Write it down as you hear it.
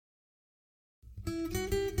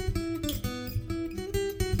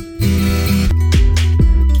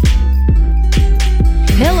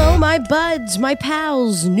Hello, my buds, my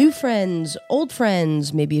pals, new friends, old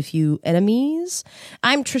friends, maybe a few enemies.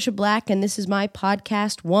 I'm Trisha Black, and this is my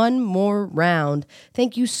podcast, One More Round.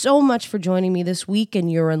 Thank you so much for joining me this week,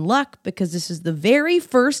 and you're in luck because this is the very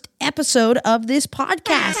first episode of this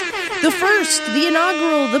podcast. The first, the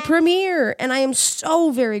inaugural, the premiere, and I am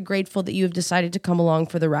so very grateful that you have decided to come along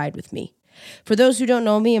for the ride with me. For those who don't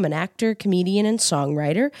know me, I'm an actor, comedian, and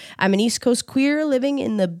songwriter. I'm an East Coast queer living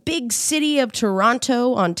in the big city of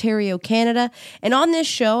Toronto, Ontario, Canada. And on this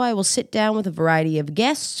show, I will sit down with a variety of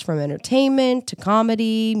guests from entertainment to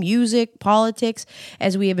comedy, music, politics,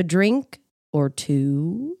 as we have a drink or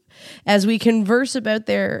two, as we converse about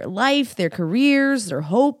their life, their careers, their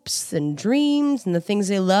hopes and dreams, and the things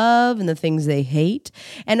they love and the things they hate.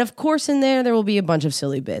 And of course, in there will be a bunch of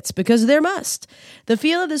silly bits, because there must. The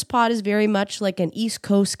feel of this pod is very much like an East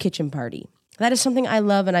Coast kitchen party. That is something I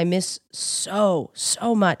love and I miss so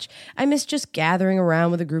much. I miss just gathering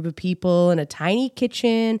around with a group of people in a tiny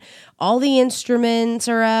kitchen. All the instruments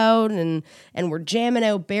are out and we're jamming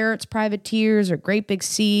out Barrett's Privateers or Great Big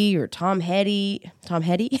Sea or Tom Petty. Tom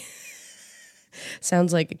Petty?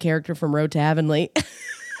 Sounds like a character from Road to Avonlea.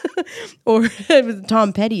 Or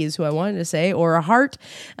Tom Petty is who I wanted to say, or a heart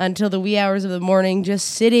until the wee hours of the morning, just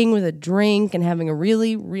sitting with a drink and having a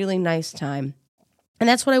really, really nice time. And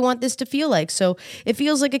that's what I want this to feel like. So it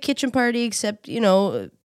feels like a kitchen party, except,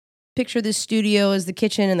 picture this studio as the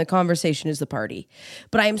kitchen and the conversation is the party.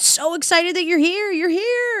 But I am so excited that you're here. You're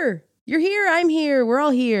here. You're here. I'm here. We're all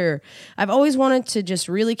here. I've always wanted to just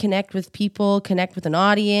really connect with people, connect with an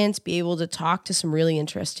audience, be able to talk to some really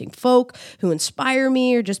interesting folk who inspire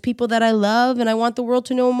me or just people that I love and I want the world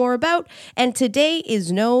to know more about. And today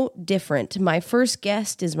is no different. My first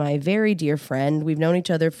guest is my very dear friend. We've known each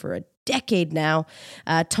other for a decade now,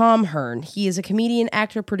 Tom Hearn. He is a comedian,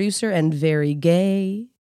 actor, producer, and very gay.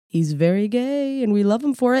 He's very gay, and we love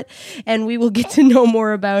him for it. And we will get to know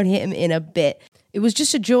more about him in a bit. It was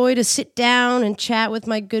just a joy to sit down and chat with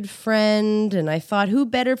my good friend, and I thought, who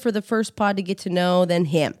better for the first pod to get to know than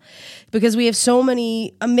him? Because we have so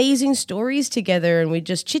many amazing stories together, and we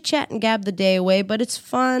just chit-chat and gab the day away, but it's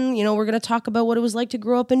fun. We're going to talk about what it was like to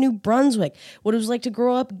grow up in New Brunswick, what it was like to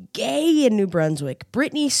grow up gay in New Brunswick,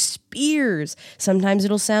 Britney Spears. Sometimes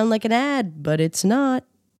it'll sound like an ad, but it's not.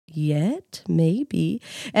 Yet, maybe.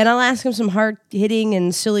 And I'll ask him some hard-hitting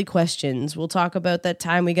and silly questions. We'll talk about that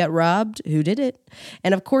time we got robbed, who did it,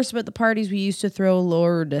 and of course about the parties we used to throw.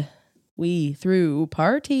 Lord, we threw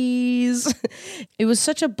parties. It was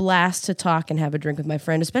such a blast to talk and have a drink with my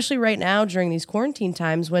friend, especially right now during these quarantine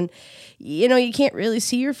times when, you can't really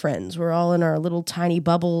see your friends. We're all in our little tiny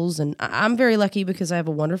bubbles, and I'm very lucky because I have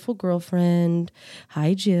a wonderful girlfriend,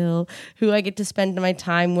 hi Jill, who I get to spend my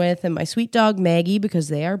time with, and my sweet dog Maggie, because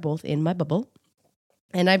they are both in my bubble.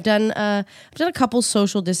 And I've done a couple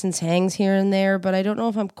social distance hangs here and there, but I don't know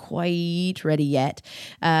if I'm quite ready yet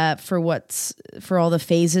for all the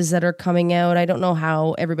phases that are coming out. I don't know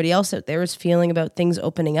how everybody else out there is feeling about things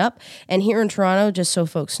opening up. And here in Toronto, just so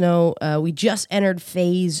folks know, we just entered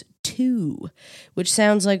phase 2, which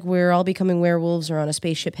sounds like we're all becoming werewolves or on a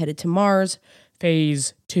spaceship headed to Mars.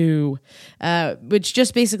 Phase 2, which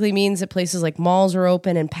just basically means that places like malls are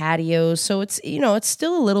open and patios. So it's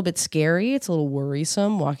still a little bit scary. It's a little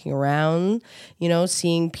worrisome walking around,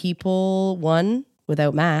 seeing people,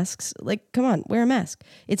 without masks. Like, come on, wear a mask.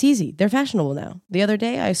 It's easy. They're fashionable now. The other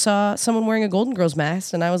day I saw someone wearing a Golden Girls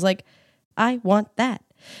mask and I was like, I want that.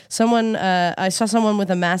 I saw someone with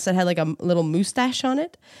a mask that had like a little mustache on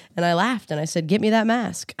it and I laughed and I said, get me that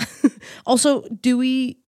mask. Also, do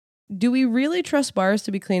we really trust bars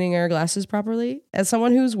to be cleaning our glasses properly? As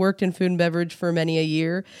someone who's worked in food and beverage for many a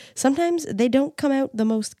year, sometimes they don't come out the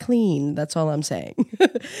most clean. That's all I'm saying.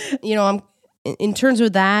 I'm in terms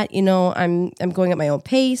of that, I'm going at my own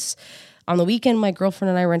pace. On the weekend, my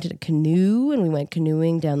girlfriend and I rented a canoe and we went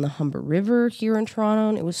canoeing down the Humber River here in Toronto,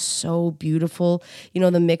 and it was so beautiful.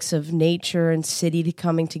 The mix of nature and city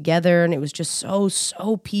coming together, and it was just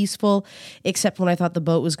so peaceful, except when I thought the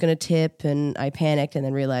boat was going to tip and I panicked and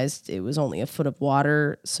then realized it was only a foot of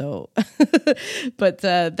water. So, but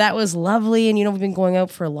that was lovely. And, we've been going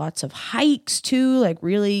out for lots of hikes too, like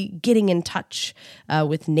really getting in touch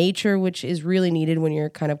with nature, which is really needed when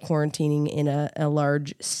you're kind of quarantining in a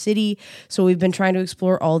large city. So we've been trying to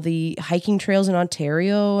explore all the hiking trails in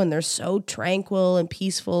Ontario, and they're so tranquil and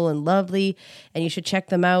peaceful and lovely, and you should check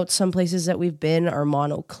them out. Some places that we've been are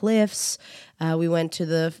Mono Cliffs. We went to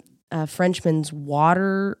the Frenchman's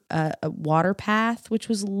water path, which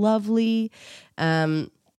was lovely.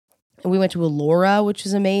 And we went to Elora, which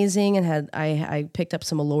was amazing, and I picked up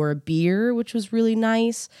some Elora beer, which was really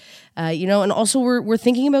nice. And also we're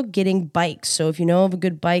thinking about getting bikes. So if you know of a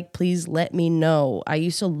good bike, please let me know. I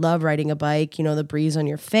used to love riding a bike, the breeze on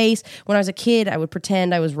your face. When I was a kid, I would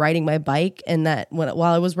pretend I was riding my bike, and that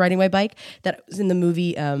while I was riding my bike, that was in the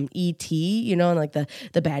movie E.T., and like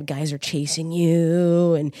the bad guys are chasing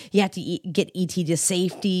you, and you have to get E.T. to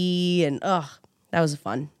safety, and that was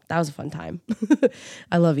fun. That was a fun time.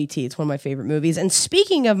 I love E.T. It's one of my favorite movies. And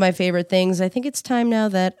speaking of my favorite things, I think it's time now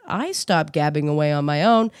that I stop gabbing away on my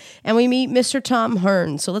own and we meet Mr. Tom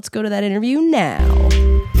Hearne. So let's go to that interview now.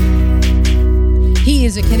 He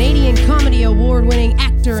is a Canadian Comedy Award-winning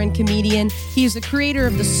actor and comedian. He is the creator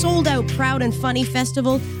of the Sold Out Proud and Funny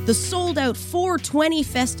Festival, the Sold Out 420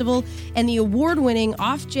 Festival, and the award-winning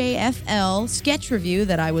Off JFL sketch review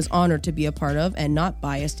that I was honored to be a part of, and not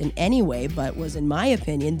biased in any way, but was, in my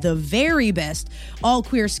opinion, the very best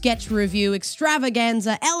all-queer sketch review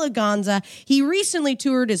extravaganza, eleganza. He recently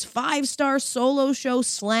toured his 5-star solo show,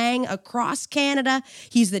 Slang, across Canada.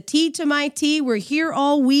 He's the T to my T. We're here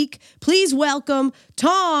all week. Please welcome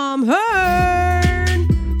Tom Hearne.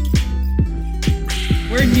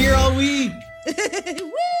 We're here all week.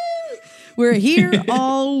 Woo! We're here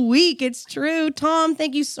all week. It's true. Tom,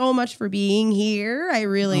 thank you so much for being here. I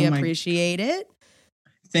really appreciate it.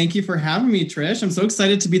 Thank you for having me, Trish. I'm so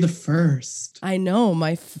excited to be the first. I know,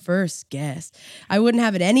 my first guest. I wouldn't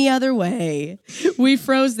have it any other way. We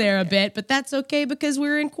froze there a bit, but that's okay because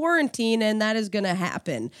we're in quarantine and that is going to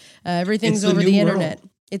happen. Everything's over the internet. World.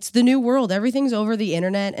 It's the new world. Everything's over the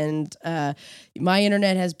internet, and my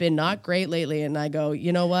internet has been not great lately. And I go,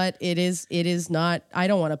 you know what? It is not. I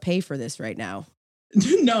don't want to pay for this right now.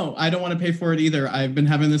 No, I don't want to pay for it either. I've been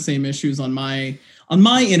having the same issues on my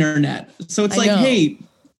internet. So it's hey,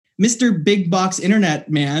 Mr. Big Box Internet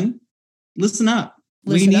man, listen up.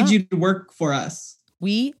 We need you to work for us.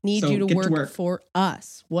 We need you to work for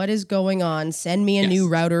us. What is going on? Send me a new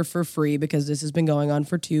router for free because this has been going on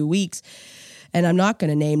for 2 weeks. And I'm not going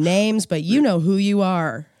to name names, but you know who you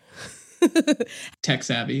are. Tech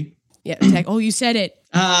savvy. Yeah, tech. Oh, you said it.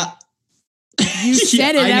 You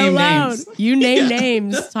said it out loud. Names. You name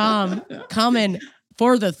names, Tom. Coming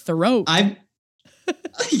for the throat. Right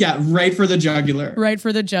for the jugular. Right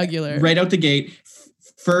for the jugular. Right out the gate.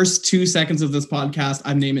 First 2 seconds of this podcast,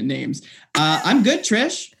 I'm naming names. I'm good,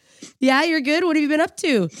 Trish. Yeah, you're good. What have you been up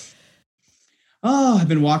to? Oh, I've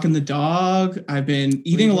been walking the dog. I've been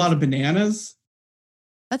eating a lot of bananas.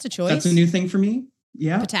 That's a choice. That's a new thing for me.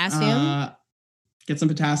 Yeah. Potassium. Get some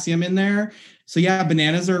potassium in there. So yeah,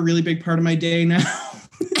 bananas are a really big part of my day now.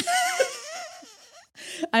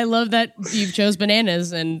 I love that you chose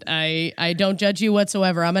bananas, and I don't judge you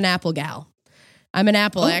whatsoever. I'm an apple gal. I'm an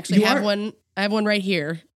apple. I actually have one. I have one right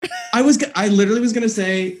here. I literally was going to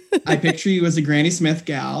say, I picture you as a Granny Smith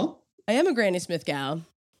gal. I am a Granny Smith gal.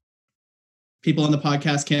 People on the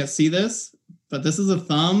podcast can't see this, but this is a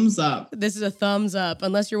thumbs up. This is a thumbs up.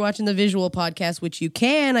 Unless you're watching the visual podcast, which you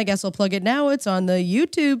can. I guess I'll plug it now. It's on the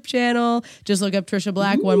YouTube channel. Just look up Trisha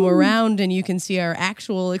Black, One More Round, and you can see our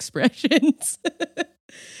actual expressions.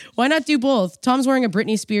 Why not do both? Tom's wearing a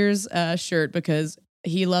Britney Spears shirt because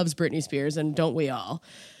he loves Britney Spears, and don't we all?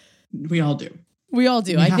 We all do. We all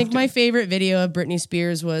do. I think my favorite video of Britney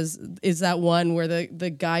Spears is that one where the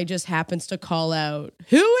guy just happens to call out,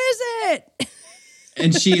 "Who is it?"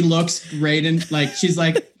 And she looks right in, like she's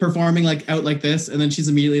like performing like out like this, and then she's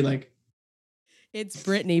immediately like, "It's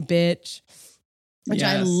Britney, bitch." Which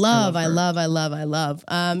yes, I love.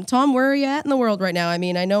 Tom, where are you at in the world right now? I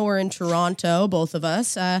mean, I know we're in Toronto, both of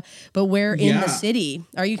us, but where in the city?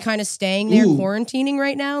 Are you kind of staying there, quarantining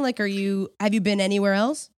right now? Like, have you been anywhere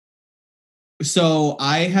else? So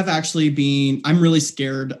I have actually I'm really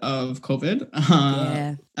scared of COVID.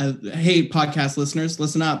 Hey, podcast listeners,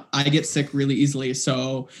 listen up. I get sick really easily.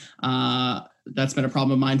 So that's been a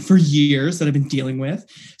problem of mine for years that I've been dealing with.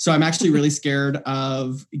 So I'm actually really scared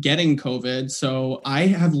of getting COVID. So I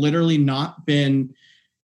have literally not been,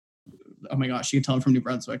 oh my gosh, you can tell I'm from New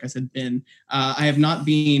Brunswick. I said been. I have not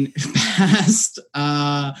been past.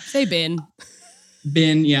 Say been.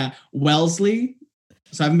 Been, yeah. Wellesley.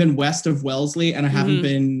 So I haven't been west of Wellesley, and I haven't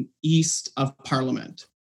been east of Parliament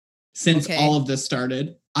since all of this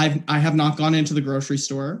started. I have not gone into the grocery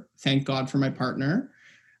store. Thank God for my partner.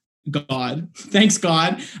 Thanks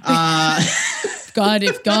God.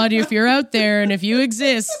 If you're out there and if you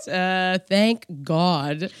exist, thank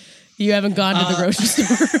God you haven't gone to the grocery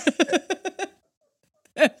store.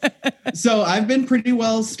 So I've been pretty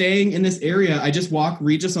well staying in this area. I just walk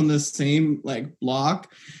Regis on this same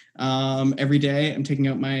block. Every day I'm taking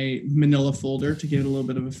out my manila folder to get a little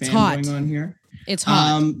bit of a fan going on here. It's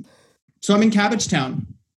hot. So I'm in Cabbagetown.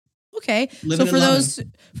 Okay. Living So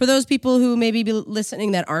for those people who maybe be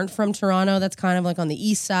listening that aren't from Toronto, that's kind of like on the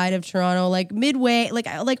east side of Toronto, like midway, like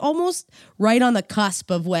almost right on the cusp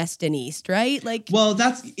of west and east, right? Like, well,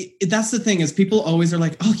 that's the thing is people always are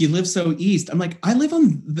like, oh, you live so east. I'm like, I live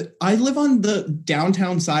on the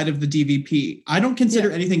downtown side of the DVP. I don't consider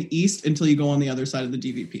anything east until you go on the other side of the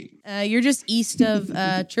DVP. You're just east of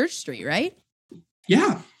Church Street, right?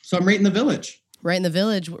 Yeah. So I'm right in the village. Right in the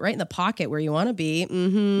village, right in the pocket where you want to be.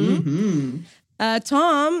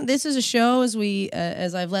 Tom, this is a show,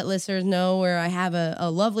 as I've let listeners know, where I have a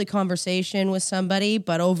lovely conversation with somebody,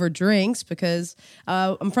 but over drinks, because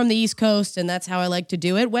I'm from the East Coast, and that's how I like to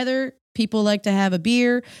do it. Whether people like to have a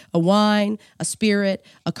beer, a wine, a spirit,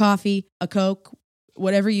 a coffee, a Coke,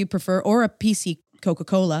 whatever you prefer, or a PC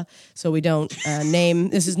Coca-Cola, so we don't name.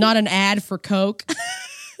 This is not an ad for Coke.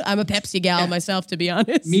 I'm a Pepsi gal myself, to be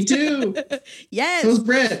honest. Me too. Yes.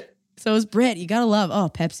 So is Britt. You gotta love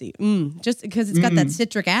Pepsi. Just because it's got that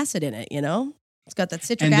citric acid in it, you know. It's got that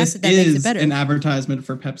citric acid that makes it better. And this is an advertisement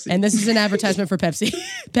for Pepsi. And this is an advertisement for Pepsi.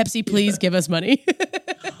 Pepsi, please give us money.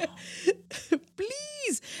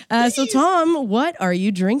 Please. So Tom, what are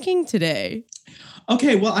you drinking today?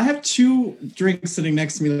 Okay, well, I have two drinks sitting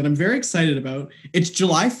next to me that I'm very excited about. It's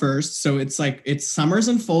July 1st, so it's summer's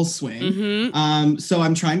in full swing. So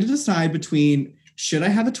I'm trying to decide between, should I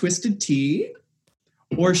have a twisted tea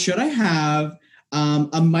or should I have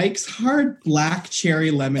a Mike's Hard Black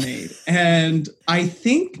Cherry Lemonade? And I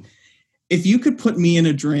think if you could put me in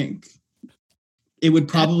a drink, it would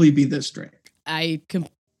probably be this drink. I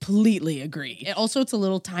completely agree. Also, it's a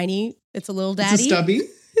little tiny. It's a little daddy. It's a stubby.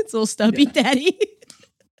 It's a little stubby daddy.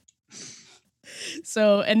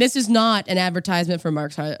 So, and this is not an advertisement for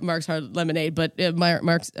Mark's Hard Lemonade, but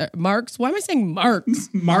Mark's. Why am I saying Mark's?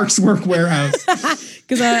 Mark's Workwear.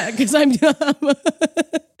 Because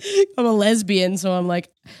I'm a lesbian, so I'm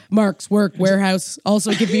like, Mark's Workwear.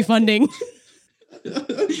 Also, give me funding.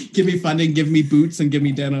 Give me funding. Give me boots and give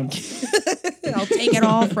me denim. I'll take it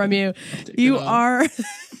all from you. You are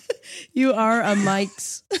a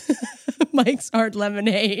Mike's Hard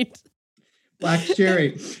Lemonade. Black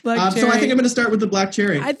cherry. So I think I'm going to start with the black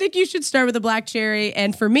cherry. I think you should start with the black cherry.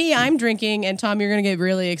 And for me, I'm drinking, and Tom, you're going to get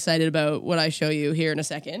really excited about what I show you here in a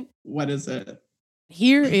second. What is it?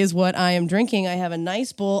 Here is what I am drinking. I have a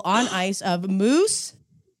nice bowl on ice of Moose.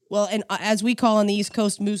 Well, and as we call on the East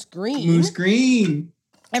Coast, Moose Green. Moose Green.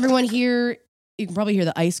 Everyone here, you can probably hear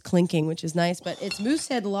the ice clinking, which is nice, but it's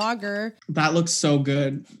Moosehead Lager. That looks so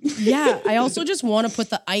good. Yeah, I also just want to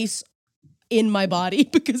put the ice in my body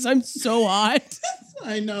because I'm so hot.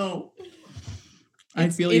 I know. I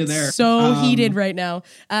feel you there. It's so heated right now.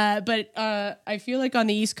 But I feel like on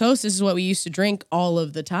the East Coast, this is what we used to drink all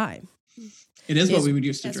of the time. It is what we would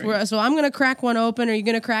used to drink. So I'm going to crack one open. Are you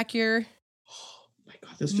going to crack your my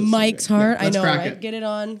God, this feels Mike's so Heart? Yeah, I know, right? It. Get it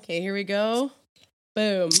on. Okay, here we go.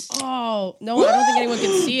 Boom. Oh, no, I don't think anyone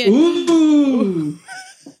can see it. Ooh.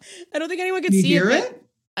 I don't think anyone can see it. You hear it?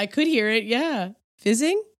 I could hear it, yeah.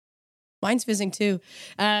 Fizzing? Mine's fizzing too.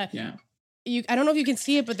 Yeah. I don't know if you can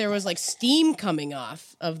see it, but there was like steam coming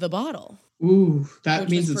off of the bottle. Ooh, that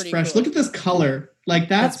means it's fresh. Cool. Look at this color. Like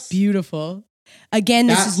that's beautiful. Again,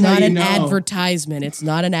 this is not an advertisement. It's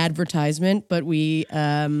not an advertisement, but we're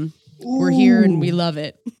here and we love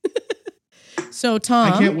it. So,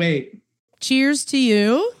 Tom, I can't wait. Cheers to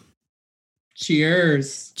you.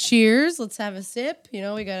 Cheers. Cheers. Let's have a sip. You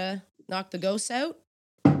know, we gotta knock the ghosts out.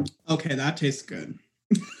 Okay, that tastes good.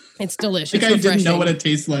 It's delicious. Like I didn't know what it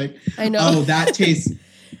tastes like. I know. Oh, that tastes.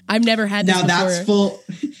 I've never had this now before. That's full.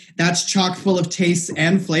 That's chock full of tastes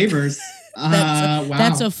and flavors. Wow.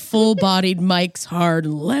 That's a full-bodied Mike's Hard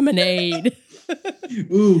Lemonade.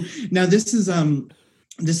 Ooh, now this is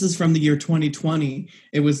from the year 2020.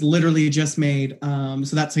 It was literally just made.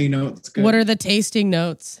 So that's how you know it's good. What are the tasting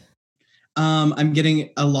notes? I'm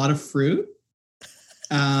getting a lot of fruit.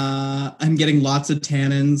 I'm getting lots of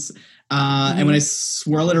tannins. And when I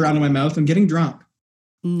swirl it around in my mouth, I'm getting drunk.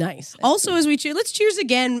 Nice. Also, as we cheer, let's cheers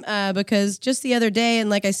again because just the other day, and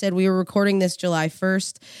like I said, we were recording this July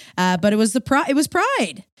 1st, but it was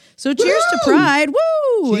Pride. So cheers to Pride.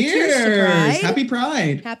 Woo! Cheers to Pride. Happy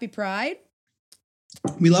Pride. Happy Pride.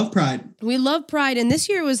 We love Pride. We love Pride, and this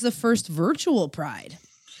year was the first virtual Pride.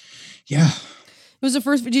 Yeah. It was the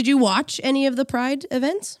first. Did you watch any of the Pride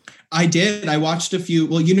events? I did. I watched a few.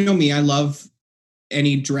 Well, you know me. I love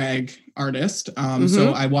any drag artist.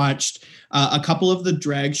 So I watched a couple of the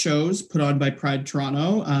drag shows put on by Pride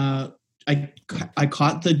Toronto. I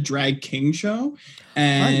caught the Drag King show,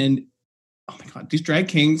 and oh my God, these drag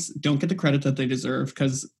kings don't get the credit that they deserve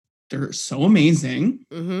because they're so amazing.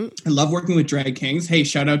 Mm-hmm. I love working with drag kings. Hey,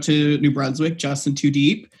 shout out to New Brunswick, Justin Too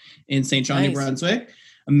Deep in St. John, New Brunswick.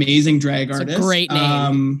 Amazing drag artist. A great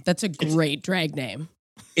name. That's a great drag name.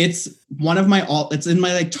 It's one of my it's in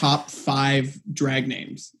my like top 5 drag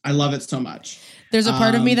names. I love it so much. There's a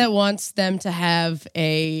part of me that wants them to have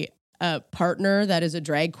a partner that is a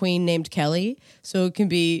drag queen named Kelly. So it can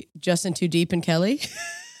be Justin Too Deep and Kelly.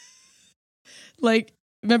 Like,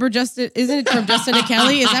 remember Justin? Isn't it from Justin and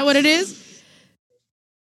Kelly? Is that what it is?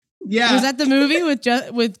 Yeah. Was that the movie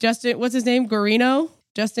with Justin? What's his name? Guarino?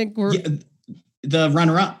 Justin? The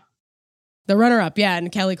runner-up. The runner-up, yeah,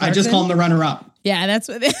 and Kelly Clarkson. I just call him the runner-up. Yeah, that's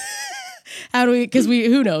what. How do we? Because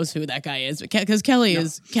who knows who that guy is? Because Kelly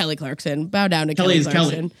is Kelly Clarkson. Bow down to Kelly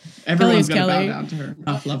Clarkson. Kelly. Everyone's gonna bow down to her.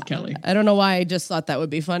 I love Kelly. I don't know why I just thought that would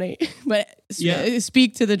be funny, but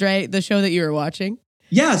speak to the show that you were watching.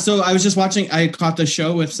 Yeah, so I was just watching. I caught the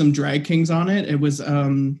show with some drag kings on it. It was,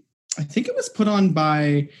 I think it was put on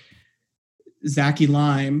by Zachy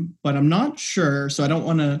Lime, but I'm not sure. So I don't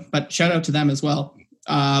want to. But shout out to them as well.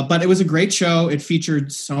 But it was a great show. It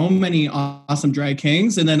featured so many awesome drag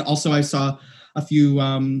kings. And then also I saw a few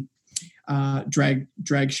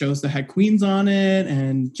drag shows that had queens on it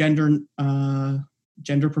and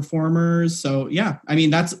gender performers. So yeah, I mean,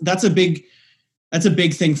 that's a big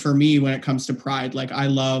thing for me when it comes to Pride. Like I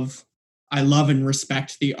love and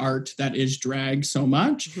respect the art that is drag so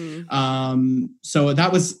much. Mm-hmm. So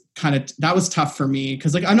that was tough for me.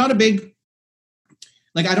 'Cause like, I'm not a big,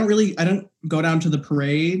 like, I don't go down to the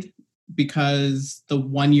parade because the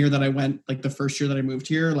one year that I went, like the first year that I moved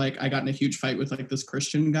here, like I got in a huge fight with like this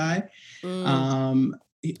Christian guy. He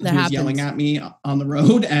was yelling at me on the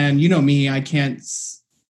road, and you know me, I can't,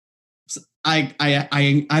 I'm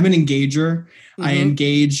an engager. Mm-hmm. I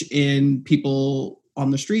engage in people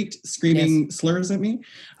on the street screaming slurs at me.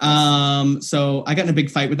 So I got in a big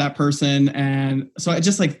fight with that person. And so I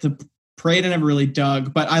just like the parade I never really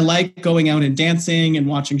dug, but I like going out and dancing and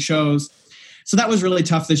watching shows. So that was really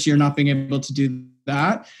tough this year, not being able to do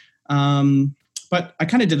that. But I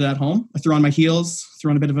kind of did it at home. I threw on my heels,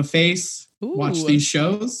 threw on a bit of a face, watched these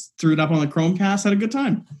shows, threw it up on the Chromecast, had a good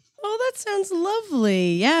time. Oh, that sounds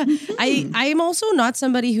lovely. Yeah. Mm-hmm. I am also not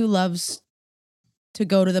somebody who loves to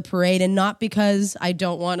go to the parade, and not because I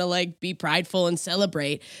don't want to like be prideful and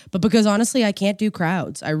celebrate, but because honestly, I can't do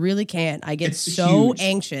crowds. I really can't. I get so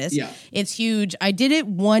anxious. Yeah. It's huge. I did it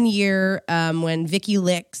one year when Vicky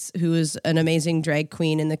Licks, who is an amazing drag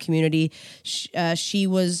queen in the community, she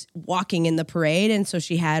was walking in the parade. And so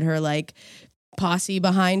she had her like posse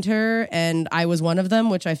behind her, and I was one of them,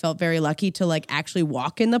 which I felt very lucky to like actually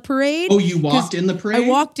walk in the parade. Oh, you walked in the parade? I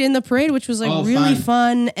walked in the parade, which was like really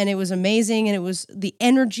fun, and it was amazing, and it was, the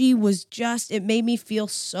energy was just, it made me feel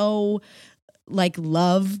so like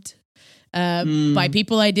loved by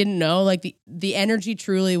people I didn't know. Like the energy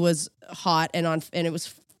truly was hot and it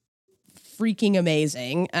was freaking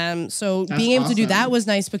amazing. So that's being able to do that was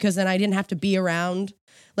nice, because then I didn't have to be around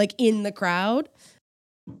like in the crowd.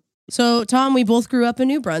 So, Tom, we both grew up in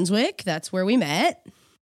New Brunswick. That's where we met.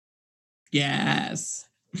 Yes.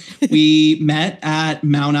 We met at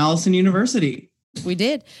Mount Allison University. We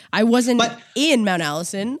did. I wasn't in Mount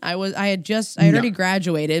Allison. I had already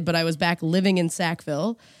graduated, but I was back living in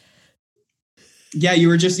Sackville. Yeah, you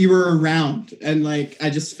were around, and like I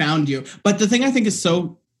just found you. But the thing I think is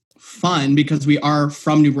so fun, because we are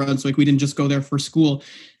from New Brunswick, we didn't just go there for school,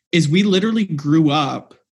 is we literally grew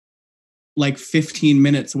up like 15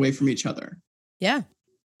 minutes away from each other. Yeah.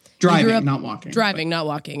 Driving, not walking. Driving, not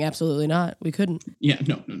walking. Absolutely not. We couldn't. Yeah,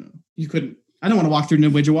 no. You couldn't. I don't want to walk through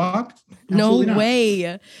Newidgewok. No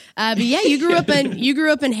way. But yeah, you grew up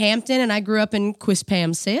in Hampton, and I grew up in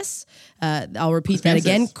Quispamsis. I'll repeat that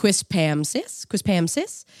again.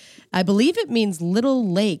 Quispamsis. I believe it means little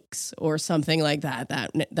lakes or something like that.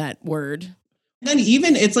 That word. And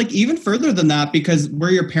even it's like even further than that, because where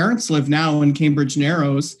your parents live now in Cambridge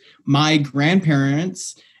Narrows, my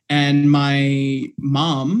grandparents and my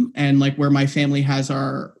mom, and like where my family has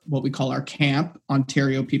our, what we call our camp,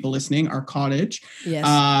 Ontario people listening, our cottage.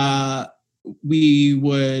 Yes. We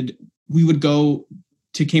would go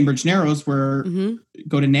to Cambridge Narrows, where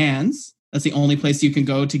go to Nan's. That's the only place you can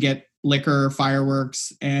go to get liquor,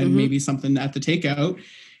 fireworks, and maybe something at the takeout.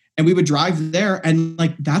 And we would drive there, and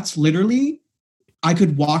like that's literally, I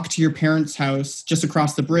could walk to your parents' house just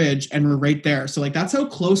across the bridge, and we're right there. So like, that's how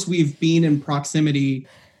close we've been in proximity.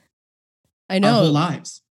 I know. Our whole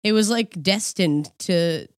lives. It was like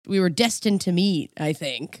we were destined to meet, I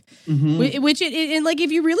think. Mm-hmm. Which and like,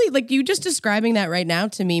 if you really, like, you just describing that right now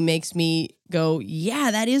to me makes me go,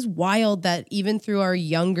 yeah, that is wild that even through our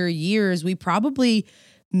younger years, we probably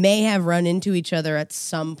may have run into each other at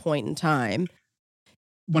some point in time.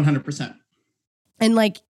 100%. And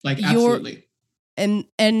like absolutely.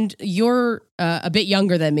 And you're a bit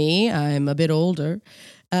younger than me. I'm a bit older.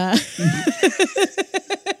 But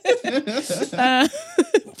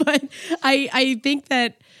I think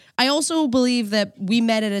that I also believe that we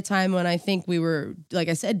met at a time when I think we were, like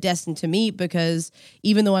I said, destined to meet, because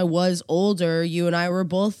even though I was older, you and I were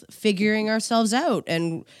both figuring ourselves out.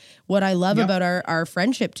 And what I love about our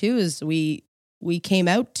friendship too is we came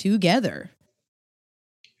out together.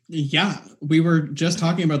 Yeah, we were just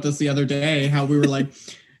talking about this the other day, how we were like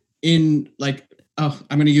I'm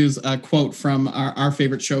going to use a quote from our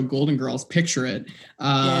favorite show, Golden Girls. Picture it.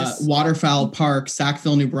 Yes. Waterfowl Park,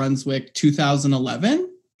 Sackville, New Brunswick, 2011.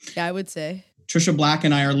 Yeah, I would say. Trisha Black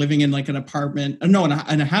and I are living in like an apartment, in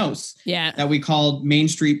a house that we called Main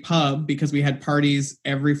Street Pub because we had parties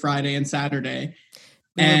every Friday and Saturday.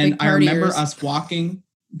 And I remember us walking,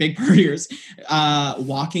 big partiers,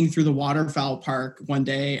 walking through the Waterfowl Park one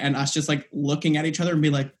day and us just like looking at each other and be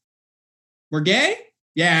like, we're gay?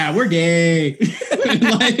 Yeah, we're gay.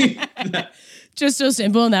 Just so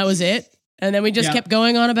simple, and that was it. And then we just kept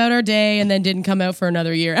going on about our day and then didn't come out for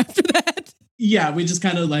another year after that. Yeah, we just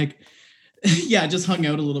kind of like, just hung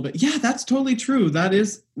out a little bit. Yeah, that's totally true. That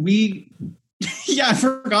is, I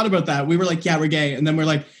forgot about that. We were like, yeah, we're gay. And then we're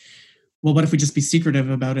like, well, what if we just be secretive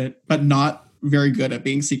about it, but not very good at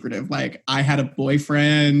being secretive? Like, I had a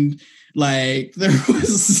boyfriend, like there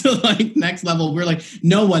was like next level. We're like,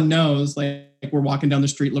 no one knows. Like we're walking down the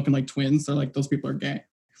street looking like twins. They're like, those people are gay.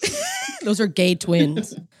 Those are gay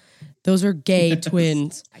twins. Those are gay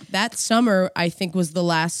twins. That summer, I think, was the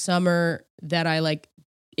last summer that I, like,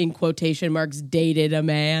 in quotation marks, dated a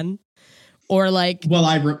man. Or like... Well,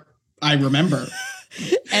 I remember.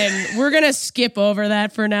 And we're going to skip over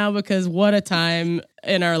that for now because what a time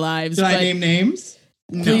in our lives. Did I name names?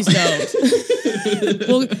 Please don't.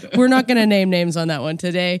 We're not going to name names on that one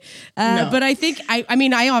today. No. But I think,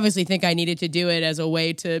 I obviously think I needed to do it as a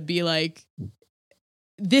way to be like,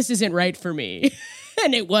 this isn't right for me.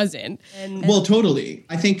 And it wasn't. Well, totally.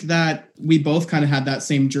 I think that we both kind of had that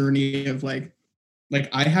same journey of like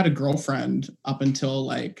I had a girlfriend up until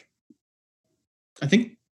like, I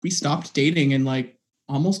think we stopped dating in like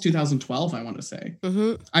almost 2012, I want to say.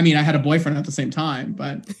 Mm-hmm. I mean, I had a boyfriend at the same time,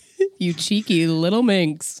 but... You cheeky little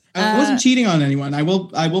minx. I wasn't cheating on anyone. I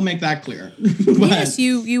will make that clear. But, yes,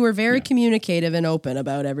 you were very communicative and open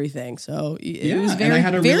about everything. So it was very, and I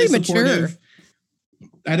had a very mature.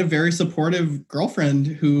 I had a very supportive girlfriend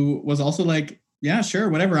who was also like, yeah, sure,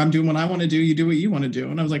 whatever. I'm doing what I want to do. You do what you want to do.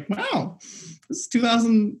 And I was like, wow, this is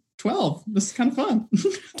 2012. This is kind of fun.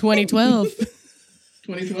 2012.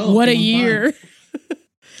 2012. What a year.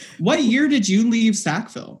 What year did you leave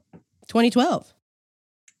Sackville? 2012.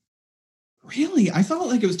 Really? I thought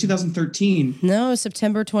like it was 2013. No,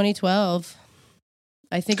 September 2012.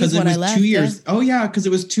 I think is when I left. 2 years. Yeah. Oh yeah, because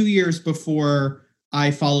it was 2 years before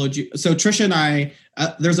I followed you. So Trisha and I,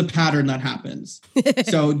 there's a pattern that happens.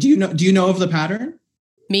 So do you know of the pattern?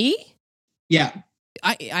 Me? Yeah.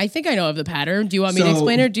 I think I know of the pattern. Do you want me to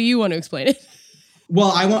explain it or do you want to explain it?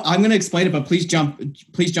 Well, I'm going to explain it, but please jump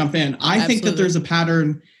in. I think that there's a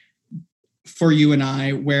pattern for you and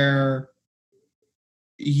I where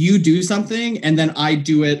you do something and then I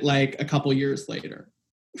do it like a couple years later.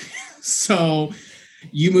 So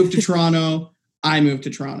you move to Toronto, I move to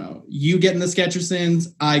Toronto. You get in the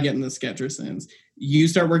Sketchersons, I get in the Sketchersons. You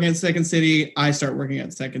start working at Second City, I start working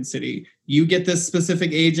at Second City. You get this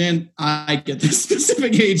specific agent, I get this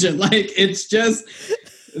specific agent. Like it's just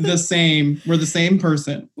the same. We're the same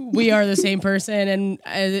person. We are the same person. And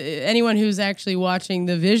anyone who's actually watching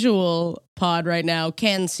the visual pod right now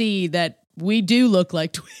can see that we do look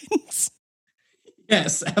like twins.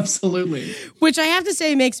 Yes, absolutely. Which I have to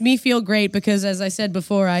say makes me feel great because, as I said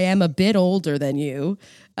before, I am a bit older than you.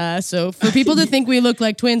 So for people to think we look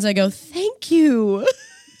like twins, I go, thank you.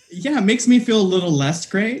 Yeah, it makes me feel a little less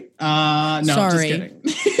great. No, sorry.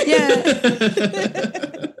 Just kidding.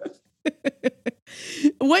 Yeah.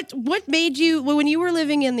 What made you, when you were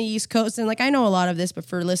living in the East Coast, and like I know a lot of this, but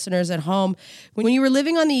for listeners at home, when you were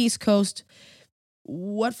living on the East Coast,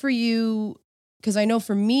 what for you, because I know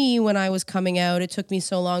for me, when I was coming out, it took me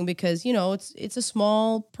so long because, you know, it's a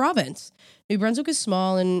small province. New Brunswick is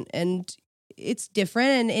small and it's different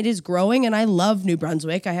and it is growing, and I love New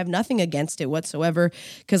Brunswick. I have nothing against it whatsoever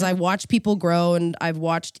because I watch people grow and I've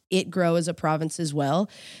watched it grow as a province as well.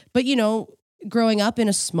 But, you know, growing up in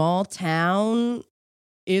a small town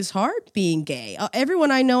is hard being gay.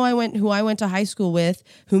 Everyone I know who I went to high school with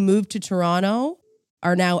who moved to Toronto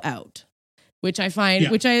are now out, which I find,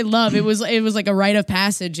 which I love. It was like a rite of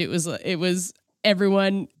passage. It was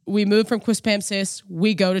everyone, we moved from Quispamsis.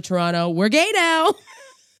 We go to Toronto. We're gay now.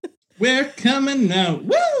 We're coming now.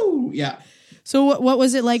 Woo! Yeah. So what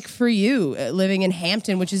was it like for you living in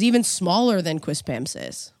Hampton, which is even smaller than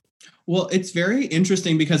Quispamsis? Well, it's very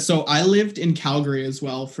interesting because I lived in Calgary as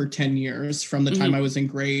well for 10 years from the time I was in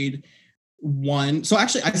grade 1. So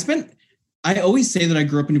actually I always say that I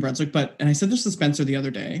grew up in New Brunswick, and I said this to Spencer the other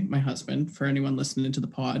day, my husband, for anyone listening to the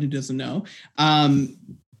pod who doesn't know.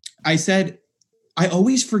 I said, I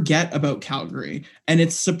always forget about Calgary. And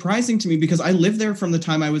it's surprising to me because I lived there from the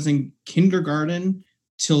time I was in kindergarten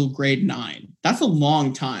till grade 9. That's a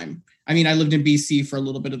long time. I mean, I lived in BC for a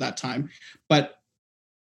little bit of that time, but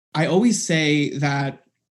I always say that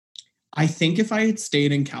I think if I had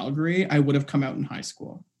stayed in Calgary, I would have come out in high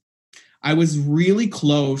school. I was really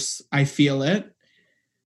close. I feel it.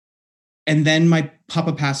 And then my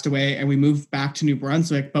papa passed away and we moved back to New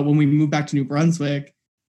Brunswick. But when we moved back to New Brunswick,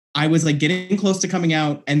 I was like getting close to coming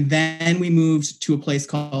out. And then we moved to a place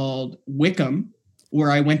called Wickham,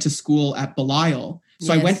 where I went to school at Belial.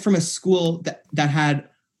 So I went from a school that had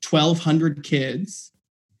 1,200 kids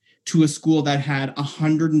to a school that had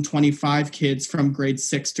 125 kids from grade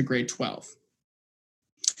 6 to grade 12.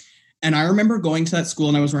 And I remember going to that school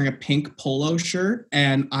and I was wearing a pink polo shirt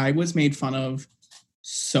and I was made fun of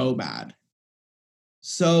so bad.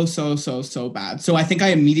 So bad. So I think I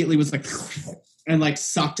immediately was like, and like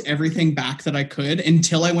sucked everything back that I could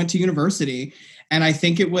until I went to university. And I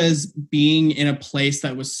think it was being in a place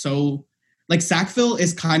that was so, like, Sackville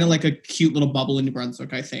is kind of like a cute little bubble in New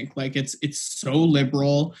Brunswick, I think. Like it's so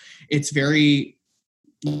liberal. It's very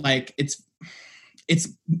like,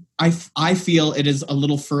 I feel it is a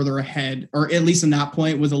little further ahead, or at least in that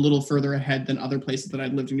point was a little further ahead than other places that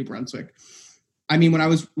I'd lived in New Brunswick. I mean, when I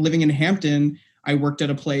was living in Hampton, I worked at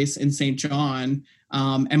a place in St. John,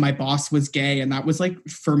 and my boss was gay. And that was like,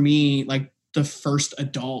 for me, like the first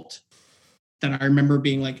adult that I remember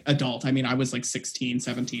being like adult. I mean, I was like 16,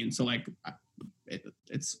 17. So like,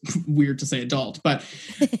 it's weird to say adult, but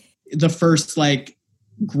the first like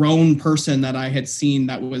grown person that I had seen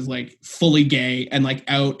that was like fully gay and like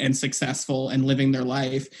out and successful and living their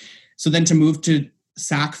life. So then to move to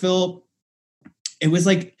Sackville, it was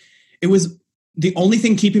the only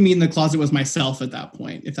thing keeping me in the closet was myself at that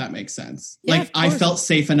point, if that makes sense. Yeah, like I felt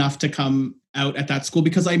safe enough to come out at that school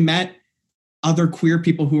because I met other queer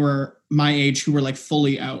people who were my age who were like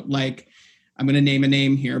fully out. Like, I'm going to name a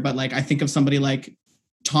name here, but like, I think of somebody like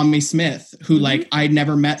Tommy Smith, who like, I'd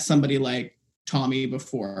never met somebody like Tommy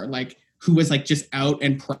before, like who was like just out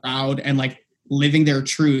and proud and like living their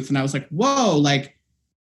truth. And I was like, whoa, like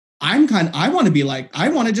I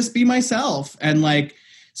want to just be myself. And like,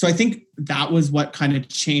 so I think that was what kind of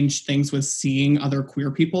changed things, was seeing other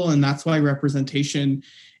queer people. And that's why representation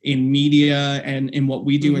in media and in what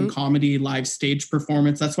we do in comedy, live stage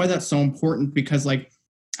performance, that's why that's so important, because like,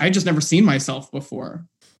 I just never seen myself before.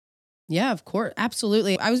 Yeah, of course.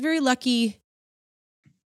 Absolutely. I was very lucky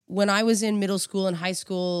when I was in middle school and high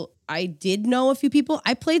school. I did know a few people.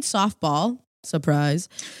 I played softball. Surprise.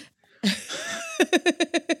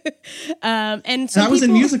 And I was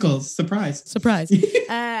in musicals. Surprise.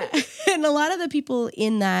 And a lot of the people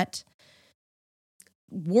in that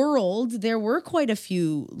world, there were quite a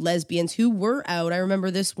few lesbians who were out. I remember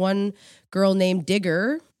this one girl named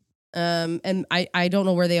Digger. And I don't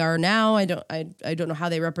know where they are now. I don't know how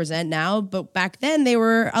they represent now, but back then they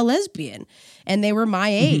were a lesbian and they were my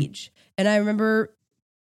age. And I remember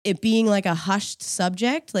it being like a hushed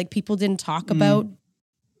subject. Like people didn't talk about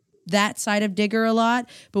that side of Digger a lot,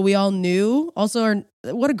 but we all knew. Also,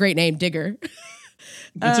 what a great name, Digger.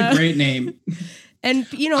 That's a great name. And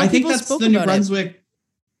you know, I think that's the New Brunswick. It.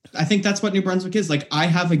 I think that's what New Brunswick is. Like, I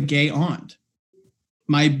have a gay aunt.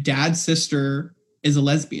 My dad's sister is a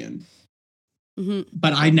lesbian,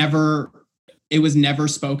 but it was never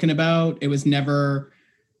spoken about. It was never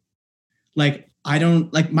like, I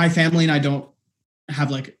don't like, my family and I don't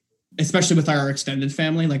have like, especially with our extended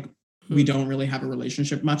family, like we don't really have a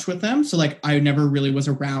relationship much with them. So like, I never really was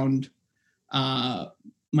around my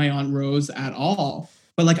Aunt Rose at all.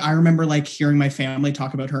 But like, I remember like hearing my family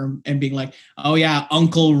talk about her and being like, oh yeah,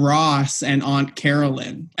 Uncle Ross and Aunt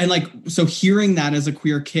Carolyn. And like, so hearing that as a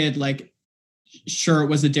queer kid, like, sure, it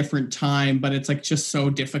was a different time, but it's like just so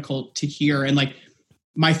difficult to hear. And like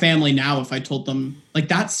my family now, if I told them like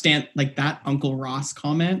that Uncle Ross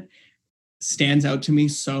comment stands out to me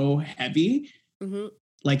so heavy,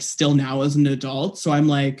 like still now as an adult. So I'm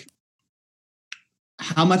like,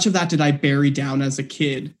 how much of that did I bury down as a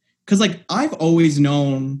kid? Because like, I've always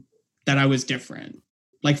known that I was different.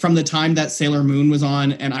 Like from the time that Sailor Moon was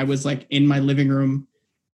on and I was like in my living room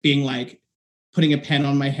being like, putting a pen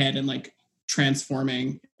on my head and like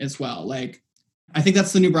transforming as well. Like, I think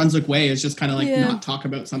that's the New Brunswick way, is just kind of like not talk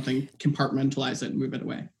about something, compartmentalize it and move it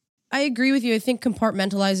away. I agree with you. I think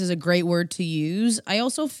compartmentalize is a great word to use. I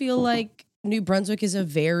also feel like New Brunswick is a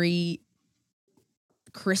very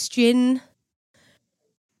Christian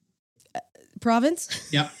province.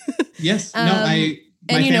 Yeah. Yes. My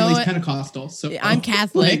family's Pentecostal, so I'm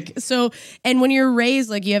Catholic. So, and when you're raised,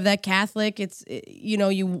 like, you have that Catholic, it's,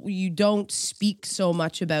 you don't speak so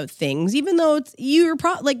much about things, even though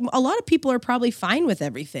like a lot of people are probably fine with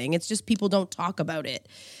everything. It's just people don't talk about it.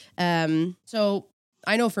 So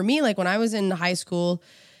I know for me, like when I was in high school,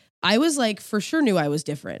 I was like, for sure knew I was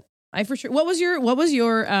different. What was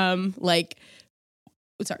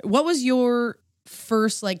your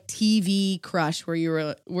first like TV crush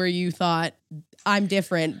where you thought, I'm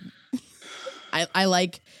different,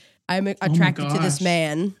 I'm attracted to this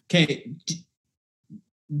man? Okay.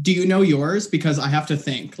 Do you know yours? Because I have to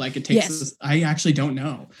think. Like, it takes I actually don't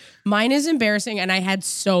know. Mine is embarrassing, and I had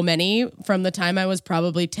so many from the time I was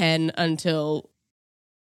probably 10 until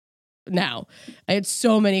now. I had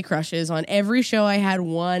so many crushes on every show. I had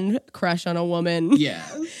one crush on a woman.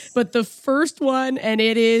 Yes. But the first one, and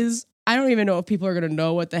it is, I don't even know if people are going to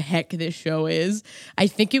know what the heck this show is. I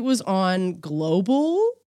think it was on Global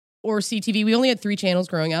or CTV. We only had 3 channels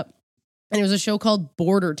growing up. And it was a show called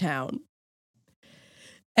Border Town.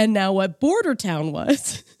 And now what Border Town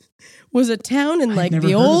was a town in like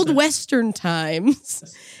the old Western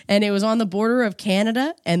times. And it was on the border of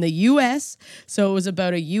Canada and the U.S. So it was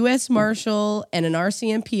about a U.S. Marshal and an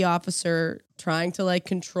RCMP officer trying to like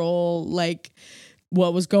control like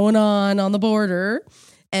what was going on the border.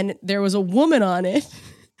 And there was a woman on it,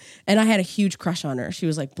 and I had a huge crush on her. She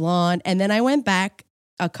was like blonde. And then I went back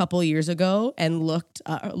a couple years ago and looked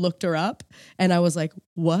her up, and I was like,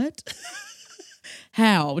 what?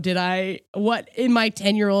 How did what in my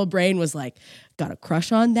 10-year-old brain was like, got a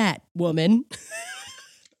crush on that woman.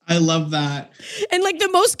 I love that. And like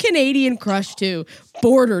the most Canadian crush too,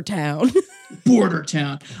 Border Town. Border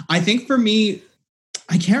Town. I think for me,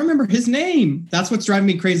 I can't remember his name. That's what's driving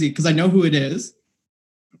me crazy, because I know who it is.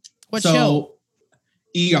 What show?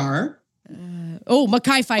 ER.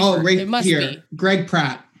 Mackay Pfeiffer. Oh, right it must here. be. Greg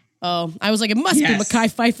Pratt. Oh, I was like, it must be Mackay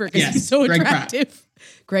Pfeiffer because he's so Greg attractive. Pratt.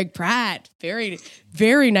 Greg Pratt. Very,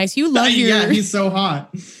 very nice. You love your... Yeah, he's so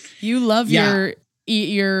hot. You love your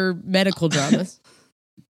medical dramas.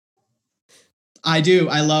 I do.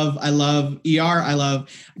 I love ER. I love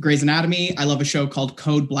Grey's Anatomy. I love a show called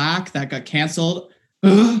Code Black that got canceled.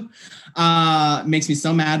 Makes me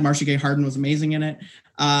so mad. Marcia Gay Harden was amazing in it.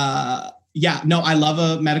 I love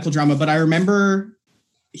a medical drama, but I remember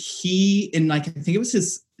I think it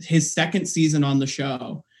was his second season on the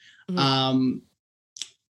show. Mm-hmm.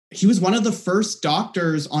 He was one of the first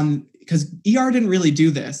doctors on, because ER didn't really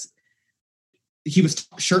do this. He was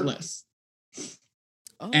shirtless.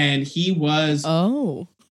 And he was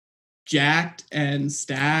jacked and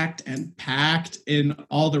stacked and packed in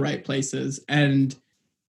all the right places. And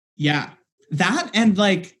that and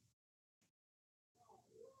like,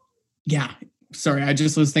 sorry, I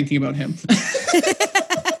just was thinking about him.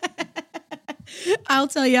 I'll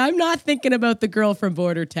tell you, I'm not thinking about the girl from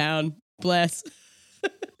Border Town. Bless.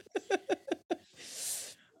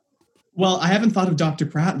 Well, I haven't thought of Dr.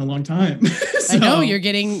 Pratt in a long time. So, I know you're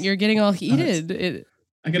getting all heated.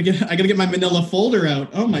 I gotta get my manila folder out.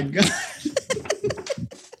 Oh my God.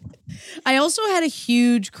 I also had a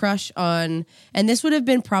huge crush on, and this would have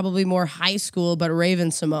been probably more high school, but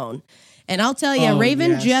Raven-Symoné. And I'll tell you,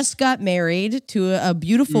 Raven just got married to a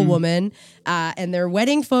beautiful woman, and their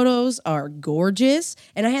wedding photos are gorgeous.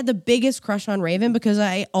 And I had the biggest crush on Raven because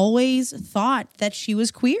I always thought that she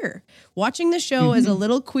was queer. Watching the show as a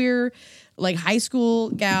little queer, like high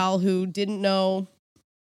school gal who didn't know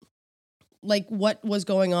like what was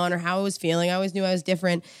going on or how I was feeling. I always knew I was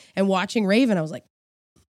different. And watching Raven, I was like,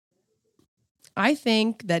 I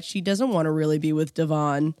think that she doesn't want to really be with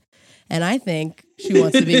Devon. And I think she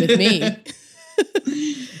wants to be with me.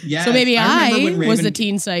 Yes, so maybe I was the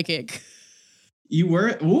teen psychic. You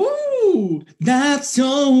were? Ooh, that's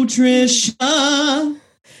so Trisha.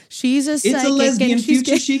 She's a psychic. It's a lesbian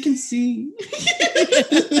future she can see.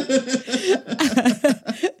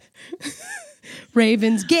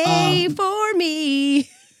 Raven's gay for me.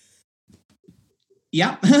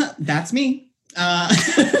 Yeah, that's me. No,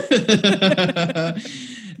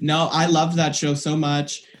 I loved that show so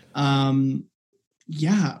much. I'm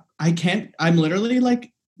literally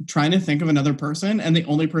like trying to think of another person, and the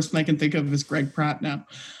only person I can think of is Greg Pratt now.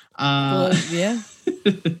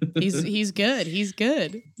 He's good. He's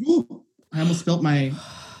good. Ooh, I almost spilled my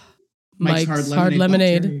Mike's Hard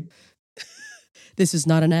Lemonade. This is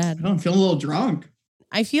not an ad. Oh, I'm feeling a little drunk.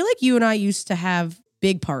 I feel like you and I used to have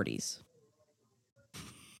big parties.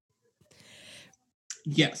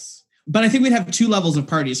 Yes. But I think we'd have two levels of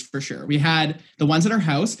parties for sure. We had the ones at our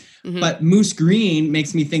house, but Moose Green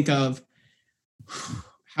makes me think of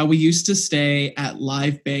how we used to stay at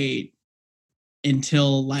Live Bait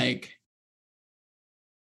until like,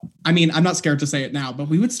 I mean, I'm not scared to say it now, but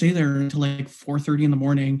we would stay there until like 4:30 in the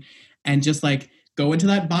morning and just like go into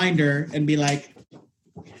that binder and be like,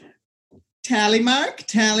 tally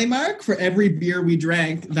mark for every beer we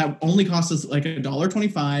drank that only cost us like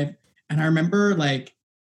 $1.25. And I remember like,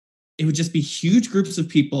 it would just be huge groups of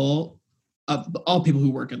people, all people who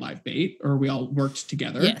work at Live Bait, or we all worked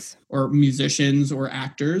together, yes, or musicians or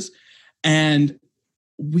actors. And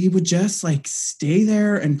we would just like stay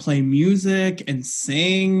there and play music and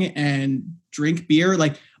sing and drink beer.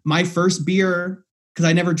 Like my first beer, because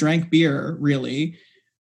I never drank beer really,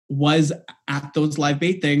 was at those Live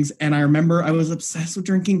Bait things. And I remember I was obsessed with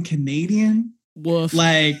drinking Canadian. Woof.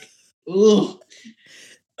 Like, ugh.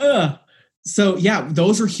 So yeah,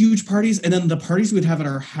 those were huge parties. And then the parties we'd have at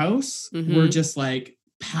our house were just like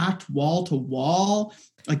packed wall to wall.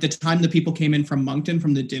 Like the time the people came in from Moncton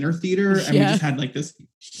from the dinner theater and we just had like this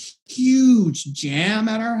huge jam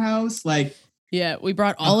at our house. Like, yeah, we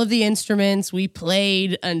brought all of the instruments. We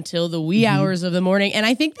played until the wee hours of the morning. And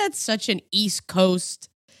I think that's such an East Coast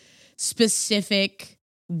specific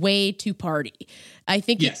way to party. I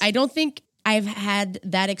think, I don't think I've had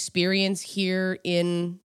that experience here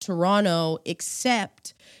in Toronto,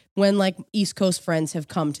 except when like East Coast friends have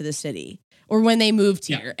come to the city or when they moved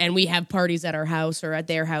here and we have parties at our house or at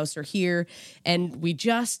their house or here. And we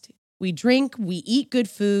drink, we eat good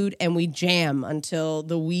food, and we jam until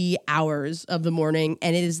the wee hours of the morning.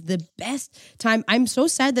 And it is the best time. I'm so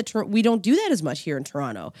sad that we don't do that as much here in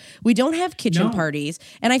Toronto. We don't have kitchen parties.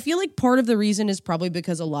 And I feel like part of the reason is probably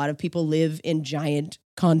because a lot of people live in giant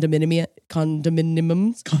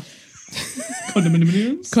condominiums.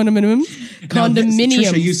 Trisha,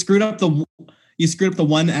 you screwed up the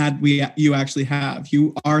one ad you actually have.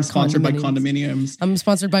 You are sponsored by condominiums. I'm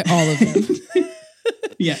sponsored by all of them.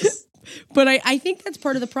 Yes. But I think that's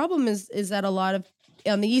part of the problem is that a lot of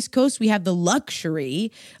on the East Coast, we have the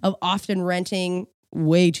luxury of often renting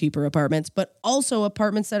way cheaper apartments, but also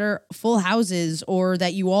apartments that are full houses or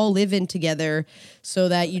that you all live in together so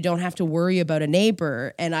that you don't have to worry about a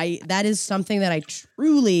neighbor. And that is something that I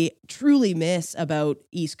truly, truly miss about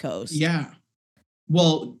East Coast. Yeah.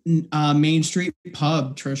 Well, Main Street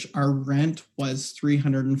Pub, Trish, our rent was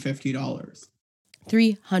 $350.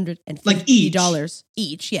 $350 like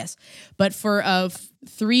each, yes. But for a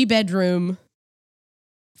 3-bedroom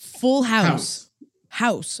full house,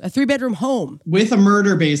 a 3-bedroom home with a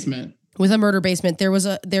murder basement. There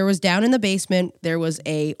was down in the basement, there was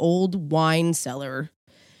a old wine cellar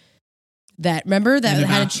that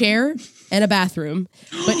had a chair and a bathroom.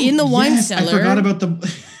 But in the wine cellar, I forgot about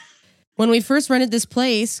when we first rented this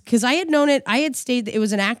place, because I had known it, it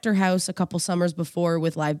was an actor house a couple summers before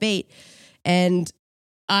with Live Bait. And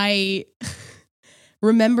I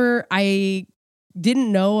remember I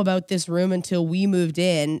didn't know about this room until we moved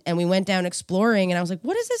in and we went down exploring and I was like,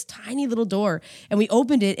 what is this tiny little door? And we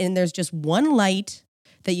opened it and there's just one light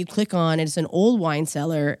that you click on and it's an old wine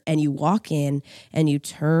cellar and you walk in and you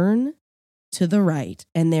turn to the right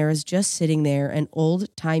and there is just sitting there an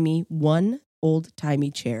old-timey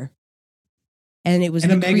chair. And it was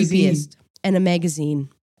the creepiest. And a magazine.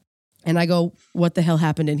 And I go, what the hell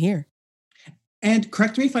happened in here? And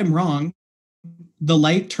correct me if I'm wrong, the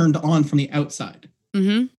light turned on from the outside.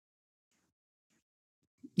 Mm-hmm.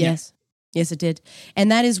 Yes. Yeah. Yes, it did.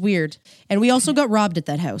 And that is weird. And we also got robbed at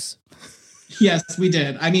that house. Yes, we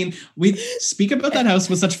did. I mean, we speak about that house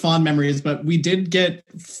with such fond memories, but we did get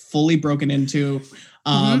fully broken into,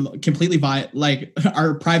 completely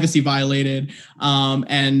our privacy violated,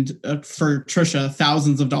 and for Trisha,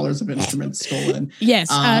 thousands of dollars of instruments stolen. Yes,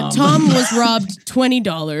 Tom was robbed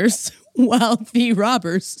 $20 while the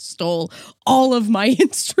robbers stole all of my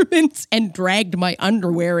instruments and dragged my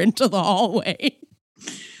underwear into the hallway.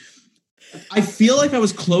 I feel like I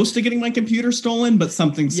was close to getting my computer stolen, but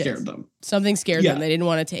something scared them. Something scared them. They didn't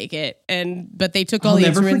want to take it. But they took all the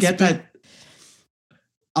instruments.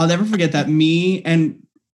 I'll never forget that. Me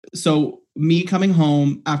coming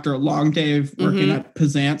home after a long day of working at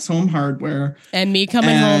Pizant's Home Hardware. And me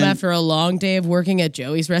coming home after a long day of working at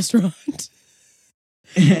Joey's restaurant.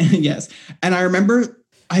 Yes. And I remember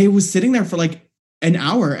I was sitting there for like an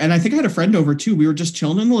hour and I think I had a friend over too. We were just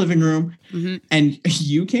chilling in the living room and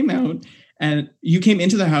you came out and you came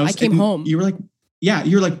into the house. I came home. You were like,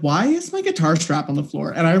 why is my guitar strap on the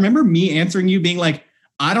floor? And I remember me answering you being like,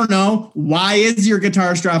 I don't know. Why is your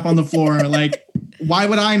guitar strap on the floor? Like, why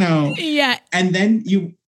would I know? Yeah. And then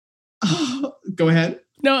you go ahead.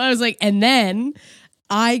 No, I was like, and then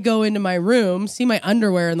I go into my room, see my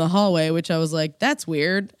underwear in the hallway, which I was like, that's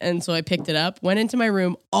weird. And so I picked it up, went into my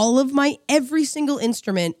room. Every single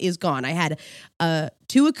instrument is gone. I had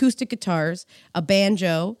 2 acoustic guitars, a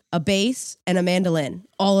banjo, a bass, and a mandolin.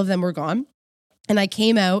 All of them were gone. And I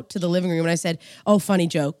came out to the living room and I said, oh, funny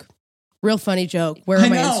joke. Real funny joke. Where are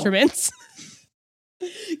my instruments?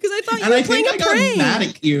 Because I thought you were playing a prank. I got mad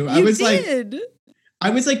at you. I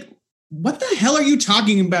was like, what the hell are you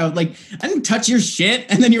talking about? Like, I didn't touch your shit.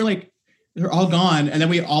 And then you're like, they're all gone. And then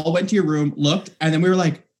we all went to your room, looked, and then we were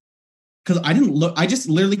like, because I didn't look, I just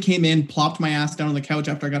literally came in, plopped my ass down on the couch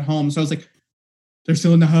after I got home. So I was like, they're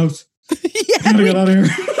still in the house. Yeah, I gotta get out of here.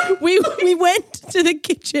 We went to the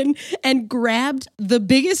kitchen and grabbed the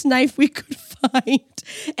biggest knife we could find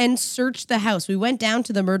and searched the house. We went down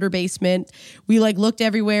to the murder basement. We looked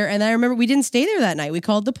everywhere. And I remember we didn't stay there that night. We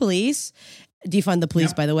called the police. Defund the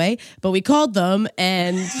police, by the way. But we called them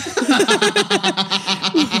and...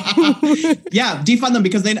 Yeah, defund them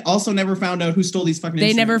because they also never found out who stole these fucking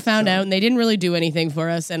instruments. They never found out and they didn't really do anything for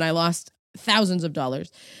us. And I lost thousands of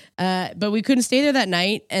dollars. But we couldn't stay there that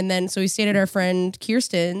night. And then, so we stayed at our friend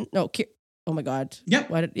Kirsten. Oh my God.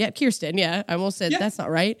 Yep. Yeah, Kirsten. Yeah. I almost said that's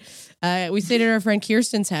not right. We stayed at our friend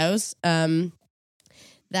Kirsten's house that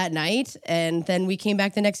night. And then we came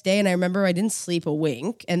back the next day. And I remember I didn't sleep a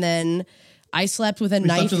wink. And then I slept with a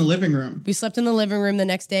knife. We slept in the living room. We slept in the living room the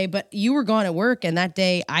next day, but you were gone at work. And that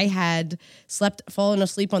day I had fallen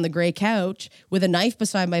asleep on the gray couch with a knife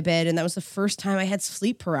beside my bed. And that was the first time I had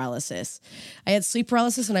sleep paralysis. I had sleep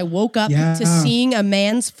paralysis and I woke up to seeing a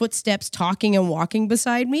man's footsteps talking and walking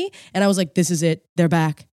beside me. And I was like, this is it. They're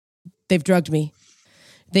back. They've drugged me.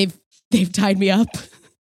 They've tied me up.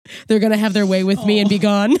 They're going to have their way with me and be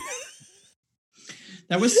gone.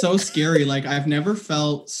 That was so scary. Like, I've never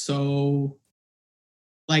felt so...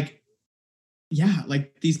 Like,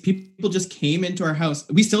 these people just came into our house.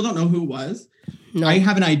 We still don't know who it was. No. I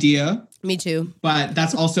have an idea. Me too. But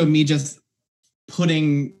that's also me just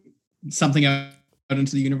putting something out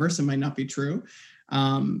into the universe. It might not be true.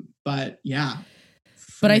 But yeah.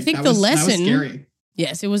 But I think the lesson... That was scary.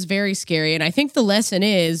 Yes, it was very scary. And I think the lesson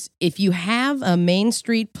is, if you have a Main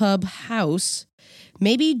Street pub house,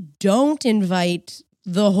 maybe don't invite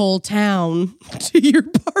the whole town to your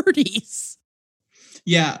parties.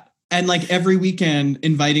 Yeah. And every weekend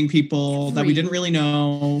inviting people that we didn't really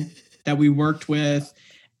know, that we worked with,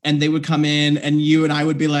 and they would come in and you and I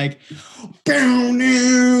would be like,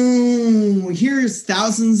 here's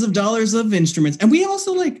thousands of dollars of instruments. And we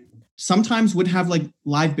also sometimes would have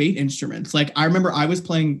live bait instruments. I remember I was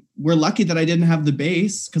playing, we're lucky that I didn't have the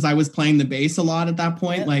bass because I was playing the bass a lot at that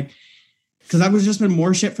point. Because that would just been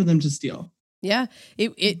more shit for them to steal. Yeah,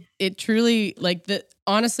 it truly,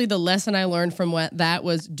 honestly, the lesson I learned from that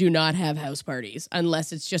was, do not have house parties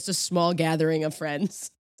unless it's just a small gathering of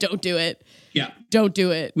friends. Don't do it. Yeah. Don't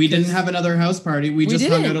do it. We didn't have another house party. We just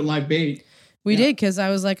hung out at live bait. We did, because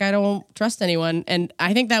I was like, I don't trust anyone. And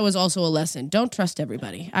I think that was also a lesson. Don't trust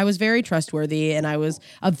everybody. I was very trustworthy and I was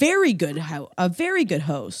a very good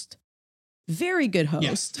host. Very good host.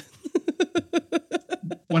 Yes.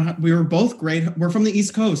 We were both great. We're from the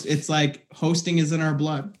East Coast. It's hosting is in our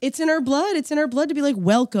blood. It's in our blood. It's in our blood to be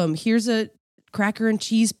welcome. Here's a cracker and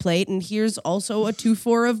cheese plate. And here's also a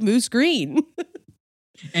 2-4 of Moose Green.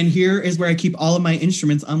 And here is where I keep all of my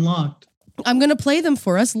instruments unlocked. I'm going to play them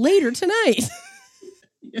for us later tonight.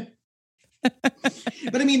 Yeah.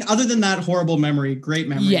 But I mean, other than that horrible memory, great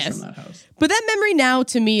memories from that house. But that memory now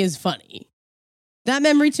to me is funny. That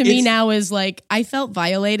memory to me now is I felt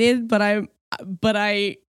violated, but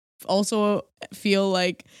I also feel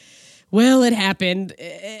well, it happened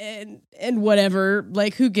and whatever.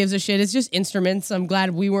 Who gives a shit? It's just instruments. I'm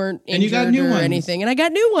glad we weren't injured or anything. And I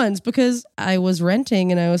got new ones because I was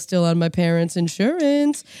renting and I was still on my parents'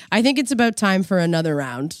 insurance. I think it's about time for another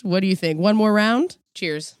round. What do you think? One more round?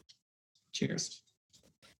 Cheers. Cheers.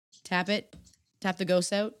 Tap it. Tap the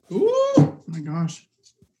ghost out. Ooh, oh my gosh.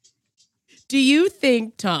 Do you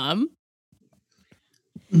think, Tom...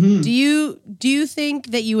 Mm-hmm. Do you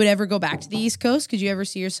think that you would ever go back to the East Coast? Could you ever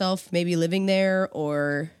see yourself maybe living there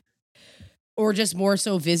or just more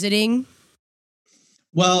so visiting?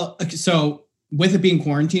 Well, so with it being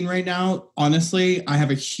quarantine right now, honestly, I have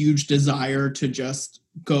a huge desire to just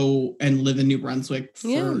go and live in New Brunswick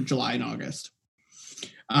for July and August.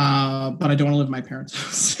 But I don't want to live in my parents'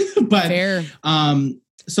 house. But fair.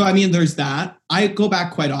 So I mean, there's that. I go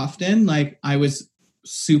back quite often. I was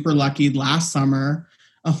super lucky last summer.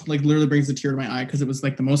 Oh, literally brings a tear to my eye because it was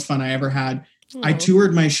the most fun I ever had I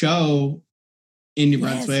toured my show in New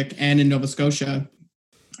Yes. Brunswick and in Nova Scotia,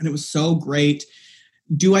 and it was so great.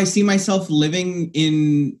 Do I see myself living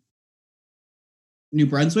in New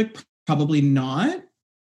Brunswick? Probably not.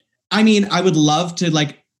 I mean, I would love to,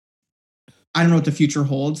 like, I don't know what the future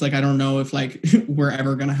holds. Like, I don't know if like we're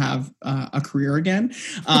ever going to have a career again.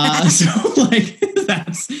 So like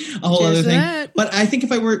that's a whole other thing. But I think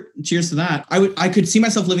if I were, cheers to that, I could see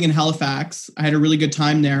myself living in Halifax. I had a really good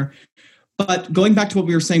time there. But going back to what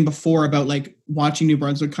we were saying before about like watching New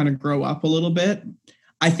Brunswick kind of grow up a little bit,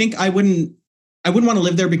 I think I wouldn't want to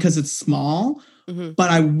live there because it's small, but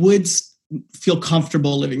I would feel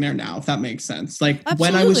comfortable living there now, if that makes sense. Like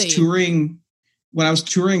when I was touring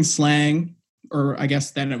Slang, or I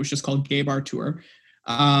guess then it was just called Gay Bar Tour.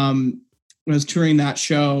 When I was touring that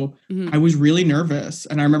show, I was really nervous.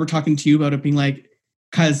 And I remember talking to you about it being like,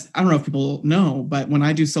 cause I don't know if people know, but when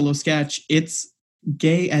I do solo sketch, it's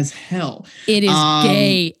gay as hell. It is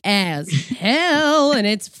gay as hell, and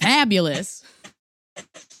it's fabulous.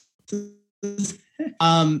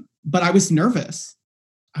 But I was nervous.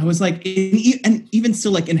 I was like, and even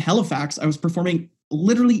still, like in Halifax, I was performing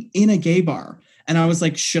literally in a gay bar. And I was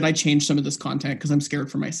like, should I change some of this content? Because I'm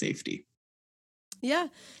scared for my safety. Yeah.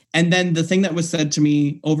 And then the thing that was said to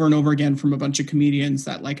me over and over again from a bunch of comedians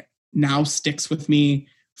that like now sticks with me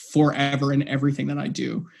forever in everything that I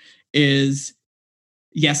do is,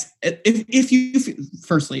 yes, if you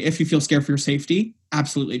feel scared for your safety,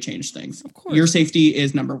 absolutely change things. Of course. Your safety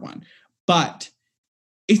is number one. But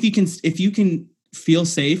if you can feel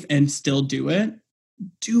safe and still do it,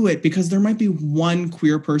 because there might be one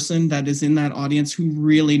queer person that is in that audience who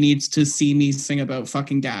really needs to see me sing about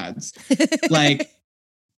fucking dads. Like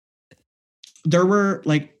there were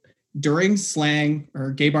like during Slang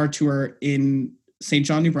or Gay Bar Tour in St.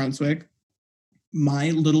 John, New Brunswick, my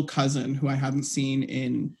little cousin who I hadn't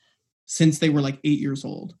seen since they were like 8 years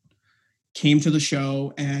old came to the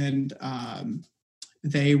show, and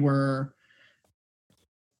they were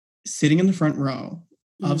sitting in the front row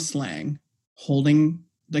of Slang, holding,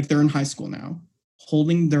 like they're in high school now,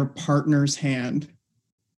 holding their partner's hand,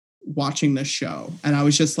 watching this show. And I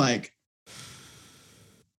was just like,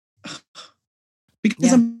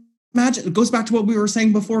 because imagine, it goes back to what we were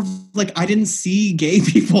saying before. Like, I didn't see gay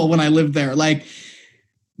people when I lived there. Like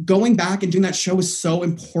going back and doing that show was so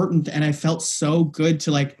important. And I felt so good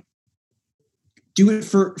to like do it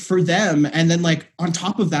for them. And then like on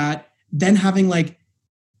top of that, then having like,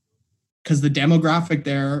 because the demographic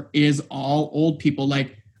there is all old people.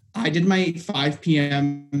 Like I did my 5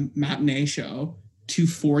 p.m. matinee show to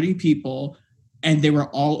 40 people, and they were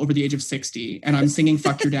all over the age of 60. And I'm singing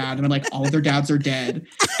Fuck Your Dad. And I'm like, all of their dads are dead.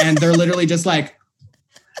 And they're literally just like,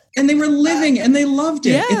 and they were living and they loved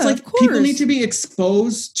it. Yeah, it's like people need to be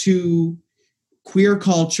exposed to queer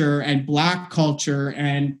culture and Black culture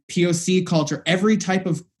and POC culture, every type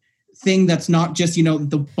of thing that's not just, you know,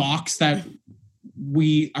 the box that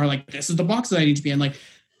we are like, this is the box that I need to be in. Like,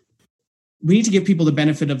 we need to give people the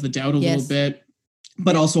benefit of the doubt a little bit,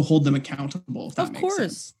 but also hold them accountable. If that makes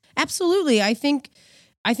sense. Absolutely. I think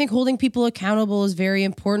holding people accountable is very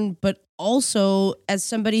important, but also as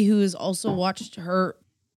somebody who has also watched her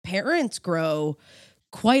parents grow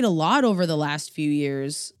quite a lot over the last few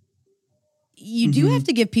years, you do have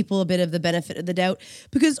to give people a bit of the benefit of the doubt,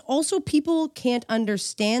 because also people can't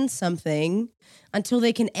understand something until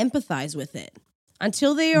they can empathize with it.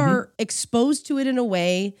 Until they are exposed to it in a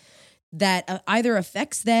way that either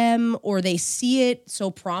affects them or they see it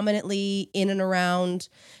so prominently in and around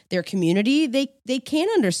their community, they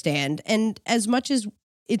can't understand. And as much as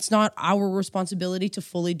it's not our responsibility to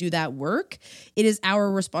fully do that work, it is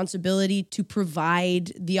our responsibility to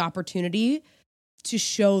provide the opportunity to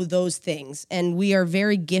show those things. And we are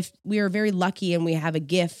very lucky, and we have a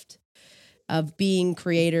gift of being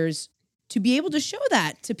creators to be able to show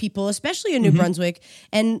that to people, especially in New Brunswick.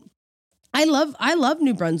 And I love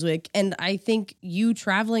New Brunswick. And I think you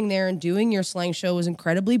traveling there and doing your Slang show was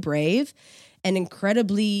incredibly brave and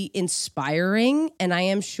incredibly inspiring. And I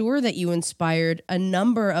am sure that you inspired a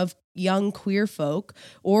number of young queer folk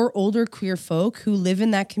or older queer folk who live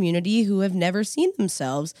in that community who have never seen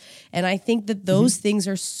themselves. And I think that those things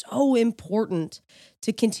are so important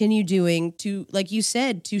to continue doing, to, like you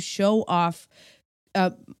said, to show off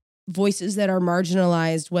voices that are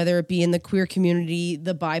marginalized, whether it be in the queer community,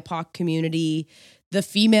 the BIPOC community, the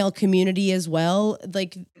female community as well,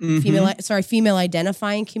 like female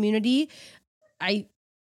identifying community. I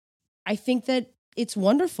think that it's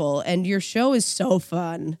wonderful, and your show is so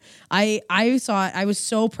fun. I was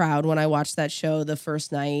so proud when I watched that show the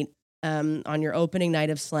first night, on your opening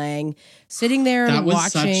night of Slang, sitting there and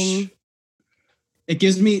watching.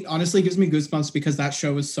 It honestly gives me goosebumps because that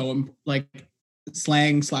show is so like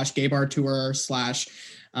slang / gay bar tour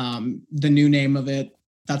 / the new name of it.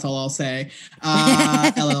 That's all I'll say.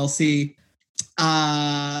 LLC.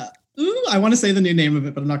 I want to say the new name of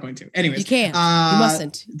it, but I'm not going to. Anyways, you can't. You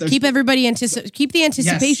mustn't. Keep everybody keep the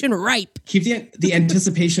anticipation ripe. Keep the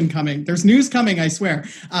anticipation coming. There's news coming, I swear.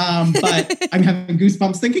 But I'm having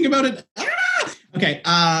goosebumps thinking about it. Okay.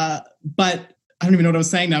 But I don't even know what I was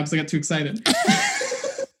saying now because I got too excited.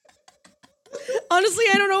 Honestly,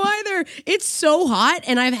 I don't know either. It's so hot,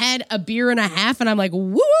 and I've had a beer and a half, and I'm like,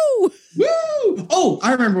 woo! Woo! Oh,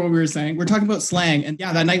 I remember what we were saying. We're talking about slang, and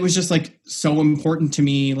yeah, that night was just like so important to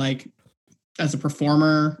me, like as a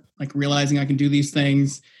performer, like realizing I can do these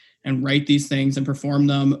things and write these things and perform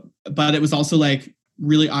them. But it was also like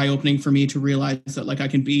really eye-opening for me to realize that like I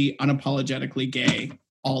can be unapologetically gay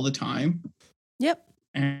all the time. Yep.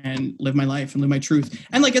 And live my life and live my truth.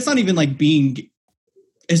 And like, it's not even like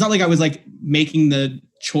it's not like I was like making the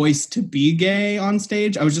choice to be gay on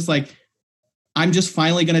stage. I was just like, I'm just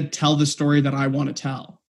finally going to tell the story that I want to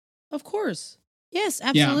tell. Of course. Yes,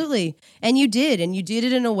 absolutely. Yeah. And you did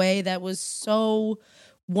it in a way that was so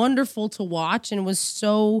wonderful to watch and was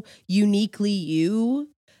so uniquely you,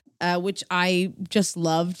 which I just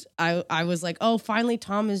loved. I was like, oh, finally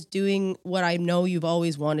Tom is doing what I know you've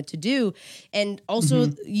always wanted to do. And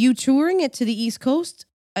also you touring it to the East Coast,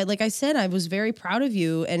 like I said, I was very proud of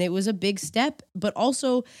you, and it was a big step, but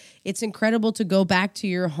also it's incredible to go back to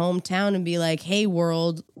your hometown and be like, hey,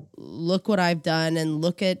 world, look what I've done, and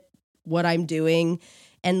look at what I'm doing,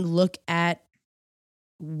 and look at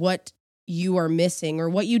what you are missing or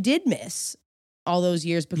what you did miss all those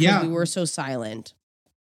years because we were so silent.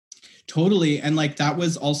 Totally. And like, that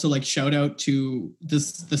was also like, shout out to the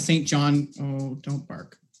St. John. Oh, don't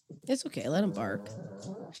bark. It's okay. Let him bark.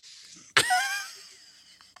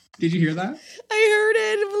 Did you hear that? I heard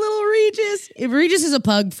it. Little Regis. Regis is a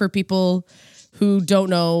pug for people who don't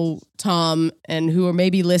know Tom and who are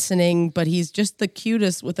maybe listening, but he's just the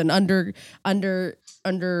cutest with an under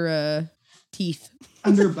teeth.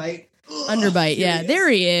 Underbite. Underbite. Yeah, there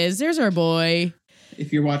he is. There's our boy.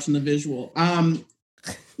 If you're watching the visual.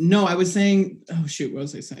 No, I was saying, oh shoot, what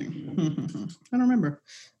was I saying? I don't remember.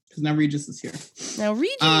 Because now Regis is here. Now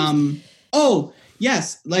Regis. Oh,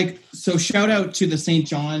 yes. Like, so shout out to the St.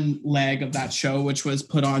 John leg of that show, which was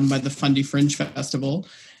put on by the Fundy Fringe Festival.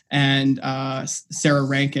 And Sarah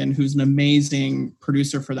Rankin, who's an amazing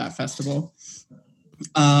producer for that festival.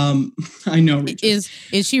 I know. Regis.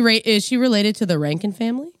 Is she related to the Rankin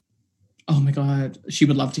family? Oh my God. She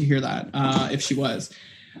would love to hear that if she was.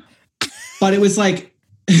 But it was like,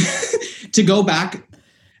 to go back,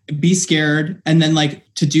 be scared, and then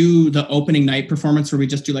like to do the opening night performance where we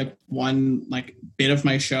just do like one like bit of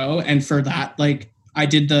my show. And for that, like I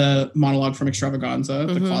did the monologue from Extravaganza,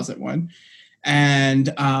 the closet one. And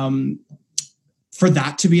for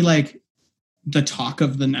that to be like the talk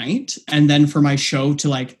of the night. And then for my show to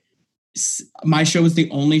like, my show was the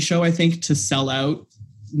only show I think to sell out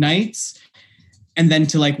nights. And then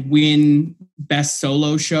to like win best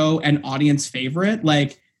solo show and audience favorite,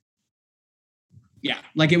 like, yeah,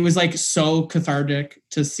 like it was like so cathartic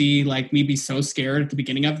to see like me be so scared at the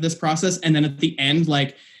beginning of this process. And then at the end,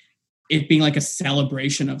 like it being like a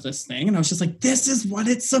celebration of this thing. And I was just like, this is what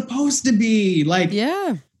it's supposed to be. Like,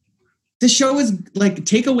 yeah, the show is like,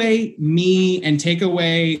 take away me and take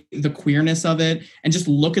away the queerness of it and just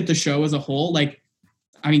look at the show as a whole. Like,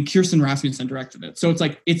 I mean, Kirsten Rasmussen directed it. So it's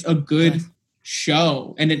like, it's a good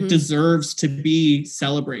show and it deserves to be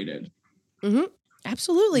celebrated.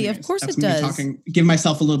 Absolutely. Anyways, of course it does. Give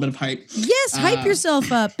myself a little bit of hype. Yes. Hype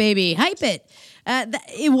yourself up, baby. Hype it.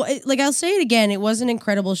 Like I'll say it again. It was an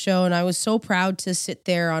incredible show. And I was so proud to sit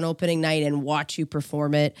there on opening night and watch you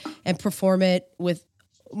perform it with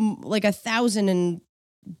like 1,000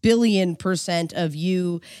 billion% of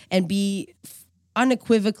you and be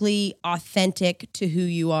unequivocally authentic to who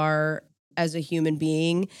you are as a human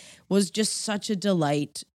being was just such a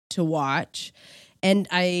delight to watch. And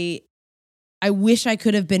I wish I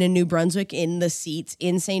could have been in New Brunswick in the seats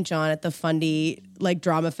in St. John at the Fundy like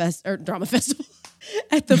drama festival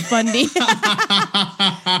at the Fundy.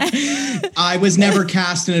 I was never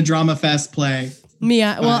cast in a Drama Fest play.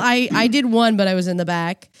 I did one, but I was in the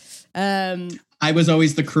back. I was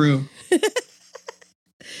always the crew.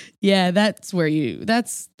 Yeah, that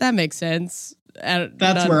makes sense.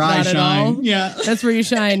 That's where I shine. Yeah. That's where you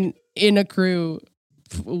shine in a crew.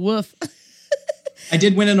 Woof. I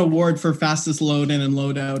did win an award for fastest load in and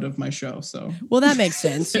load out of my show. So, well, that makes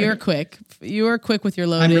sense. You're quick. You are quick with your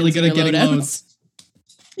load. I'm really good at getting loads.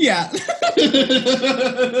 Yeah.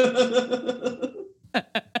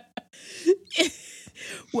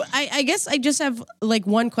 Well, I guess I just have like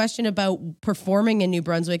one question about performing in New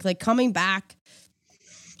Brunswick, like coming back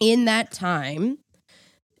in that time.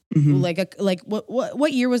 Like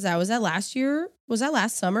what year was that? Was that last year? Was that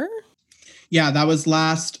last summer? Yeah, that was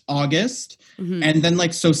last August. And then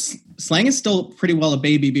like, so Slang is still pretty well a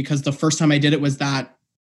baby because the first time I did it was that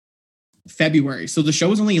February. So the show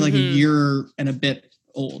was only like a year and a bit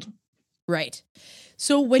old. Right.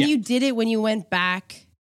 So when you did it, when you went back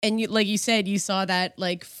and you, like you said, you saw that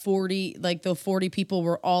like 40, like the 40 people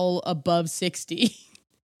were all above 60.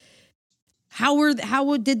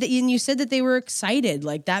 And you said that they were excited.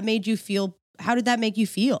 Like that made you feel, how did that make you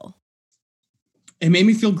feel? It made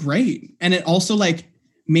me feel great. And it also like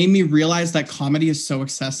made me realize that comedy is so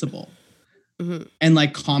accessible. And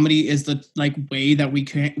like comedy is the like way that we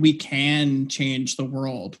can change the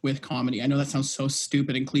world with comedy. I know that sounds so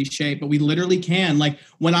stupid and cliche, but we literally can. Like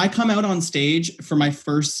when I come out on stage for my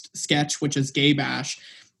first sketch, which is Gay Bash,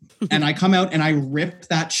 and I come out and I rip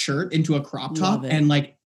that shirt into a crop top and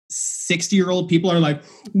like 60-year-old people are like,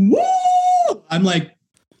 woo! I'm like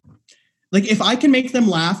if I can make them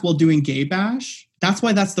laugh while doing Gay Bash, that's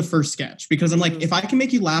why that's the first sketch. Because I'm like, if I can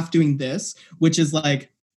make you laugh doing this, which is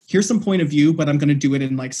like, here's some point of view, but I'm going to do it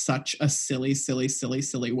in like such a silly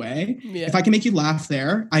way. Yeah. If I can make you laugh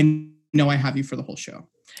there, I know I have you for the whole show.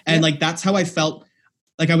 And like, that's how I felt.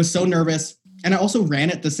 Like I was so nervous. And I also ran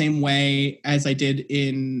it the same way as I did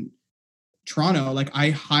in Toronto. Like I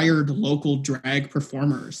hired local drag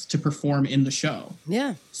performers to perform in the show.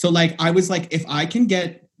 Yeah. So like, I was like, if I can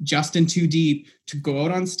get Justin Too Deep to go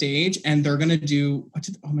out on stage and they're going to do,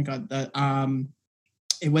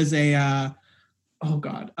 it was a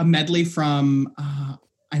medley from,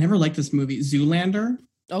 I never liked this movie, Zoolander.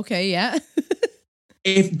 Okay, yeah.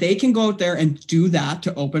 If they can go out there and do that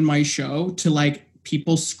to open my show to like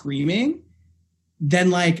people screaming, then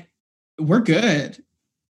like, we're good.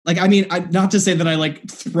 Like, I mean, not to say that I like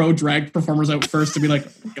throw drag performers out first to be like,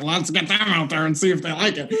 let's get them out there and see if they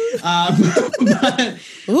like it.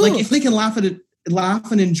 But like if they can laugh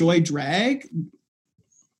and enjoy drag,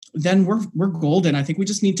 then we're golden. I think we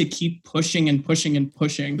just need to keep pushing and pushing and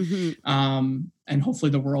pushing. And hopefully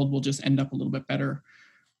the world will just end up a little bit better.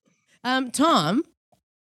 Tom,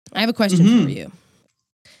 I have a question for you. Okay.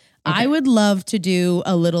 I would love to do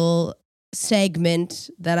a little segment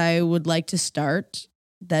that I would like to start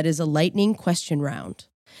that is a lightning question round.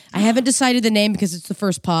 I haven't decided the name because it's the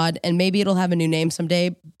first pod and maybe it'll have a new name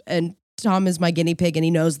someday. And Tom is my guinea pig and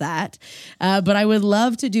he knows that. But I would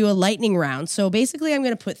love to do a lightning round. So basically I'm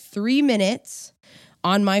going to put 3 minutes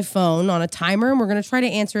on my phone on a timer and we're going to try to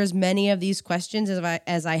answer as many of these questions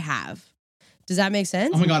as I have. Does that make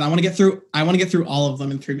sense? Oh my God. I want to get through all of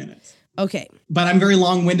them in 3 minutes. Okay. But I'm very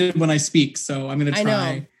long-winded when I speak. So I'm going to try.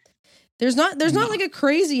 I know. There's not like a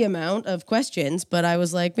crazy amount of questions, but I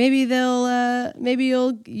was like, maybe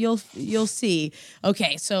you'll see.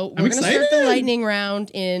 Okay, so we're gonna start the lightning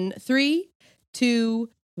round in 3, 2,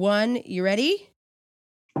 1. You ready?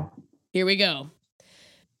 Here we go.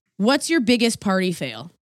 What's your biggest party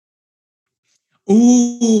fail?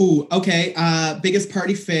 Ooh, okay. Biggest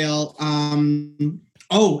party fail.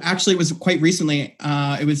 Actually, it was quite recently.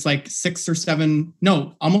 It was like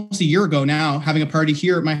almost a year ago now, having a party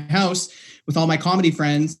here at my house with all my comedy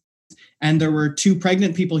friends. And there were 2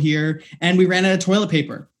 pregnant people here and we ran out of toilet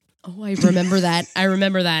paper. Oh, I remember that.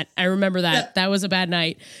 Yeah. That was a bad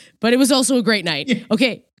night, but it was also a great night. Yeah.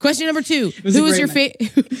 Okay. Question number 2.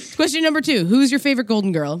 Question number 2. Who is your favorite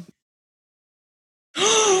Golden Girl?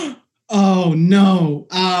 Oh no.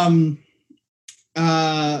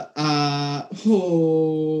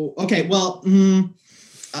 Okay, well,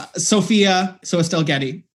 Sophia, so Estelle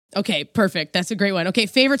Getty. Okay, perfect. That's a great one. Okay,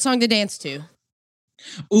 favorite song to dance to?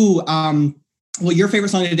 Ooh, well, your favorite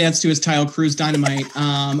song to dance to is Tile Cruz Dynamite.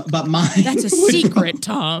 But mine That's a secret,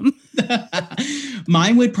 Tom.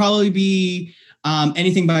 Mine would probably be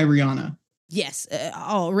anything by Rihanna. Yes.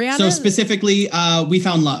 Rihanna. So specifically, We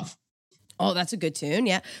Found Love. Oh, that's a good tune.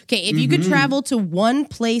 Yeah. Okay, if you could travel to one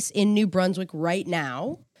place in New Brunswick right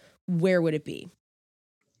now, where would it be?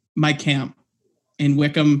 My camp in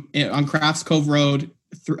Wickham on Crafts Cove Road,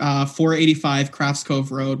 485 Crafts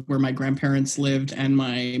Cove Road, where my grandparents lived and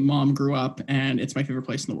my mom grew up, and it's my favorite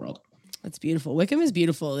place in the world. That's beautiful. Wickham is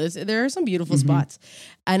beautiful. There are some beautiful spots,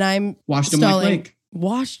 and I'm Washtenamoik Lake.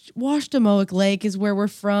 Washtenamoik Lake is where we're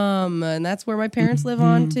from, and that's where my parents live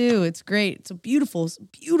on too. It's great. It's a beautiful,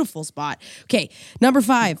 beautiful spot. Okay, number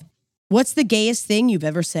 5. What's the gayest thing you've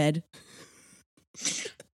ever said?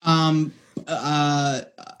 Wipe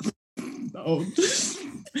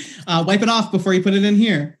it off before you put it in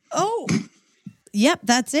here. Oh, yep,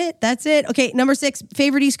 that's it. Okay, number 6.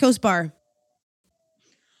 Favorite East Coast bar?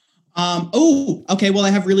 Okay. Well, I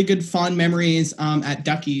have really good fond memories at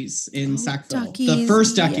Ducky's in Sackville. Ducky's, the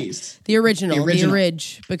first Ducky's. Yeah. The original.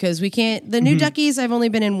 Because we can't, the new Ducky's I've only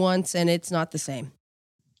been in once and it's not the same.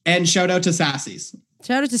 And shout out to Sassy's.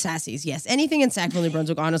 Shout out to Sassy's. Yes. Anything in Sackville, New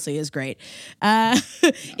Brunswick, honestly, is great.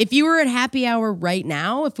 If you were at happy hour right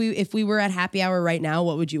now, if we were at happy hour right now,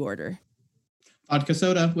 what would you order? Vodka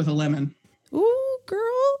soda with a lemon. Ooh,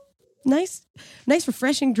 girl. Nice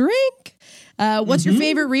refreshing drink. What's your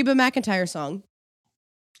favorite Reba McEntire song?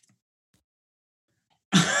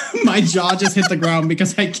 My jaw just hit the ground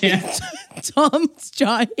because I can't. Tom's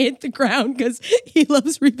jaw hit the ground because he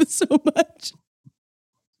loves Reba so much.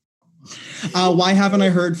 Why Haven't I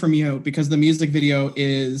Heard From You? Because the music video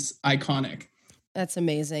is iconic. That's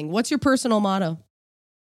amazing. What's your personal motto?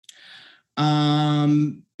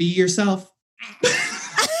 Be yourself.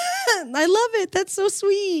 I love it. That's so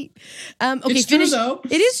sweet. Okay, it's true, though.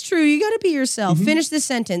 It is true. You got to be yourself. Finish this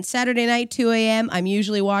sentence. Saturday night, 2 a.m. I'm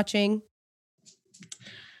usually watching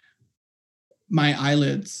my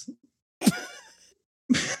eyelids.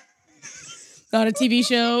 Not a TV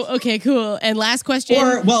show. Okay, cool. And last question.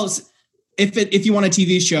 Or, well, if you want a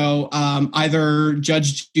TV show, either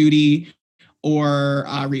Judge Judy or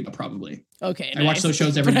Reba, probably. Okay, I watch those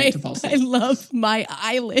shows every night to fall asleep. I love my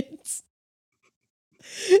eyelids.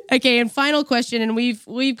 Okay, and final question, and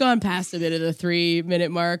we've gone past a bit of the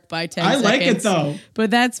 3-minute mark by 10 seconds. I like it though.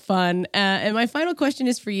 But that's fun. And my final question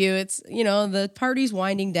is for you. It's, the party's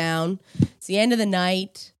winding down. It's the end of the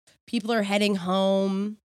night. People are heading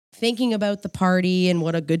home, thinking about the party and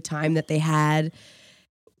what a good time that they had.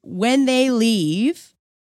 When they leave,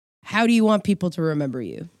 how do you want people to remember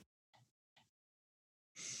you?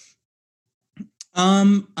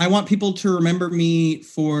 I want people to remember me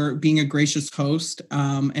for being a gracious host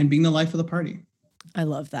and being the life of the party. I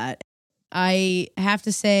love that. I have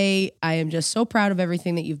to say, I am just so proud of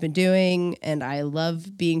everything that you've been doing, and I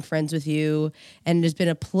love being friends with you. And it has been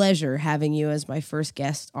a pleasure having you as my first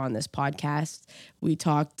guest on this podcast. We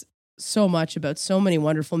talked so much about so many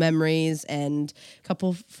wonderful memories, and a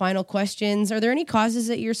couple final questions. Are there any causes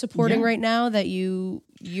that you're supporting right now that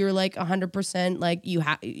you're like 100% like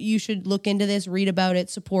you should look into this, read about it,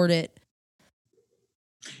 support it?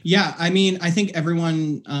 Yeah, I mean, I think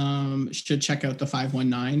everyone should check out the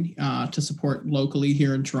 519 to support locally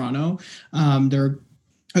here in Toronto. They're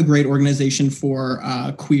a great organization for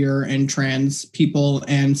queer and trans people,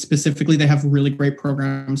 and specifically they have really great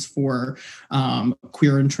programs for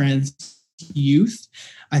queer and trans youth.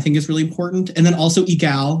 I think is really important. And then also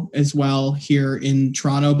EGAL as well here in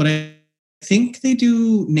Toronto, but I think they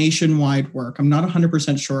do nationwide work. I'm not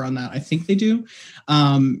 100% sure on that. I think they do.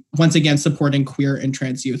 Once again, supporting queer and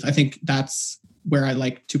trans youth. I think that's where I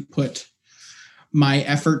like to put my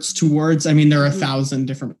efforts towards. I mean, there are 1,000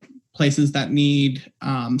 different places that need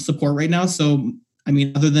support right now. So, I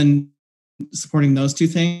mean, other than supporting those two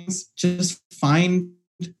things, just find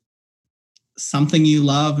something you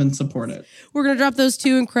love and support it. We're going to drop those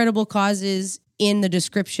two incredible causes in the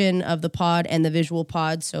description of the pod and the visual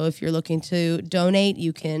pod. So if you're looking to donate,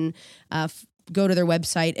 you can go to their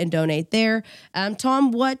website and donate there.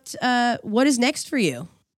 Tom, what is next for you?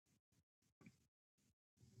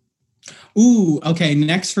 Ooh, okay.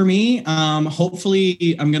 Next for me,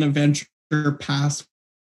 hopefully I'm going to venture past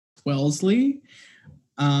Wellesley,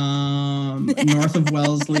 north of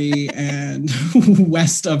Wellesley and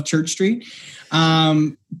west of Church Street.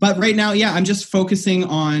 But right now, yeah, I'm just focusing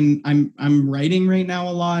on, I'm writing right now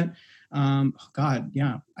a lot. Oh God,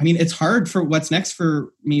 yeah. I mean, it's hard for what's next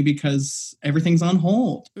for me because everything's on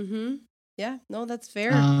hold. Mm-hmm. Yeah, no, that's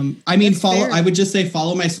fair. I mean, I would just say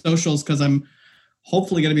follow my socials because I'm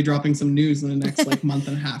hopefully going to be dropping some news in the next month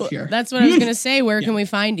and a half here. That's what I was going to say. Where can we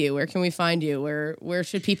find you? Where can we find you? Where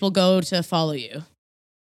should people go to follow you?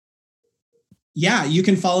 Yeah, you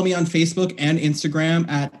can follow me on Facebook and Instagram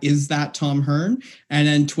at Is That Tom Hearn. And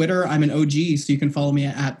then Twitter, I'm an OG, so you can follow me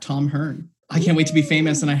at Tom Hearn. I can't wait to be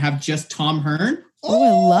famous and I have just Tom Hearn. Oh,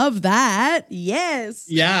 I love that. Yes.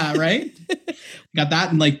 Yeah, right? Got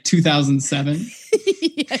that in 2007.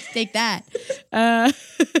 Yes, take that.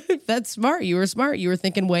 That's smart. You were smart. You were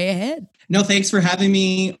thinking way ahead. No, thanks for having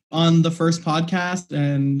me on the first podcast.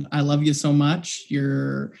 And I love you so much.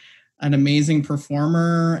 You're an amazing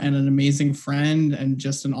performer and an amazing friend and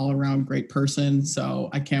just an all-around great person. So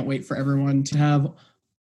I can't wait for everyone to have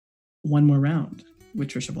one more round with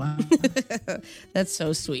Trisha Black. That's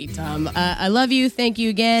so sweet, Tom. I love you. Thank you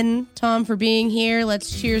again, Tom, for being here.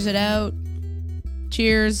 Let's cheers it out.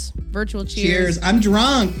 Cheers. Virtual cheers. Cheers. I'm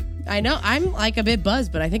drunk. I know I'm like a bit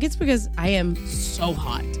buzzed, but I think it's because I am so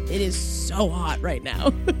hot. It is so hot right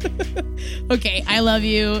now. Okay, I love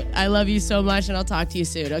you. I love you so much, and I'll talk to you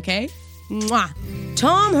soon, okay? Mwah.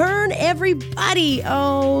 Tom Hearn, everybody.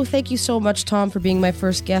 Oh, thank you so much, Tom, for being my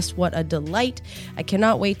first guest. What a delight. I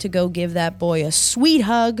cannot wait to go give that boy a sweet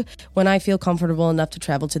hug when I feel comfortable enough to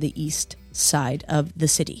travel to the east side of the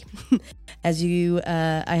city. As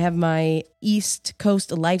I have my East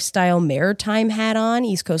Coast Lifestyle Maritime hat on.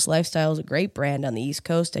 East Coast Lifestyle is a great brand on the East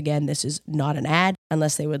Coast. Again, this is not an ad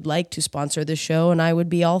unless they would like to sponsor this show, and I would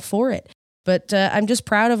be all for it. But I'm just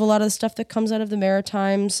proud of a lot of the stuff that comes out of the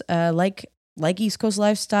Maritimes, like East Coast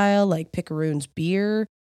Lifestyle, like Picaroon's beer.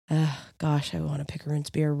 Gosh, I want a Picaroon's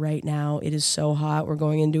beer right now. It is so hot. We're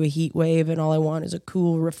going into a heat wave, and all I want is a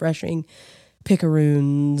cool, refreshing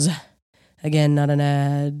Picaroon's. Again, not an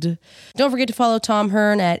ad. Don't forget to follow Tom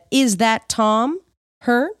Hearn at Is That Tom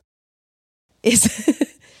Hearn?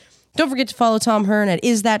 Don't forget to follow Tom Hearn at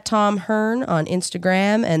Is That Tom Hearn on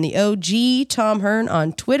Instagram and the OG Tom Hearn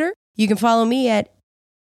on Twitter. You can follow me at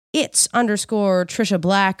its_Trisha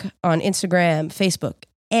Black on Instagram, Facebook,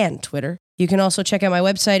 and Twitter. You can also check out my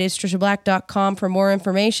website, itstrishablack.com, for more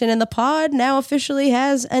information. And the pod now officially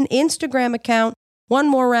has an Instagram account. One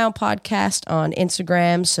More Round Podcast on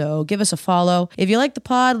Instagram, so give us a follow. If you like the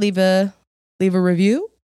pod, leave a review,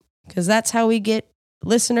 because that's how we get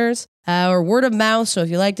listeners, or word of mouth. So if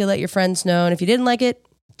you liked it, let your friends know. And if you didn't like it,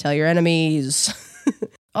 tell your enemies.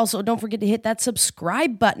 Also, don't forget to hit that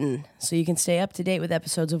subscribe button so you can stay up to date with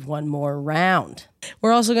episodes of One More Round.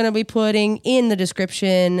 We're also going to be putting in the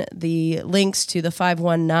description the links to the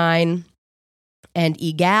 519 and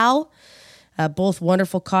EGAL. Both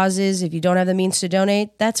wonderful causes. If you don't have the means to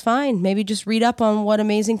donate, that's fine. Maybe just read up on what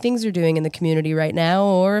amazing things they're doing in the community right now,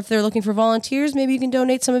 or if they're looking for volunteers, maybe you can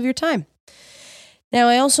donate some of your time. Now,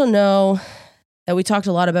 I also know that we talked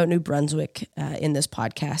a lot about New Brunswick in this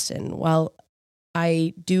podcast, and while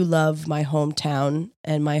I do love my hometown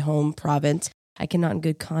and my home province, I cannot in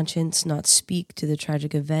good conscience not speak to the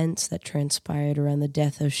tragic events that transpired around the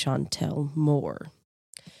death of Chantel Moore.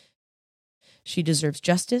 She deserves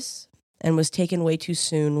justice and was taken way too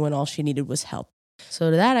soon when all she needed was help.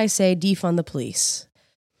 So to that I say, defund the police.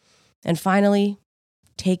 And finally,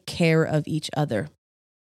 take care of each other.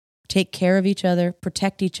 Take care of each other,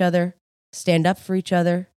 protect each other, stand up for each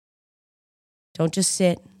other. Don't just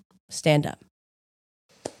sit, stand up.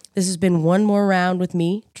 This has been One More Round with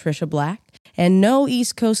me, Trisha Black, and no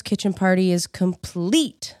East Coast Kitchen Party is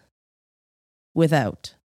complete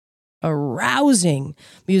without a rousing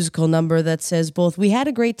musical number that says both we had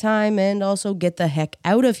a great time and also get the heck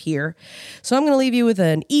out of here. So I'm going to leave you with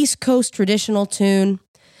an East Coast traditional tune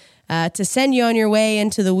to send you on your way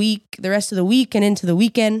into the week, the rest of the week and into the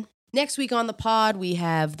weekend. Next week on the pod, we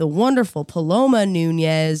have the wonderful Paloma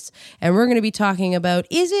Nunez, and we're going to be talking about,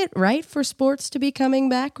 is it right for sports to be coming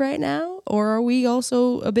back right now? Or are we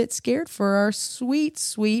also a bit scared for our sweet,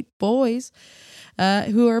 sweet boys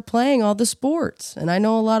who are playing all the sports? And I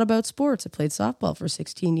know a lot about sports. I played softball for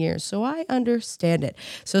 16 years, so I understand it.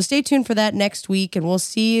 So stay tuned for that next week, and we'll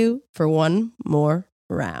see you for One More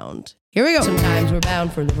Round. Here we go. Sometimes we're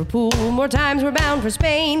bound for Liverpool, more times we're bound for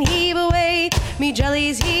Spain. Heave away, me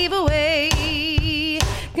jellies, heave away.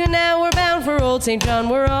 And now we're bound for Old St. John,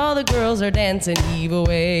 where all the girls are dancing. Heave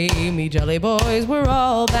away, me jelly boys, we're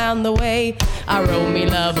all bound the way. I wrote me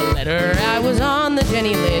love a letter, I was on the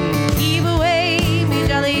Jenny Lind. Heave away, me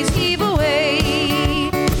jellies, heave away.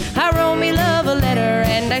 I wrote me love a letter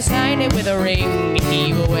and I signed it with a ring.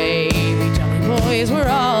 Heave away, me jelly boys, we're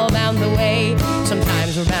all bound the way.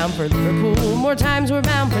 Sometimes we're bound for Liverpool, more times we're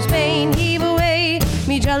bound for Spain. Heave away,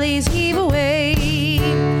 me jellies, heave away.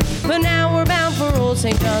 But now we're bound for Old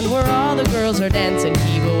St. John, where all the girls are dancing.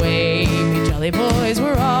 Heave away, me jelly boys,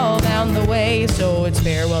 we're all bound the way. So it's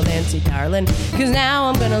farewell, Nancy, darling, 'cause now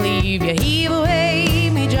I'm gonna leave you. Heave away,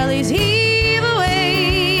 me jellies, heave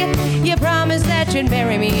away. You promised that you'd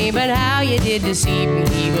marry me, but how you did deceive me.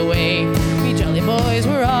 Heave away, me jelly boys,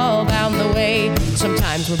 we're all bound the way.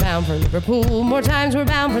 Sometimes we're bound for Liverpool, more times we're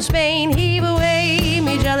bound for Spain. Heave away,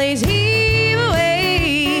 me jellies, heave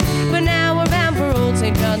away. But now we're bound for Old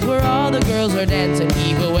St. John's, where all the girls are dancing.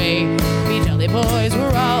 Heave away, me jelly boys,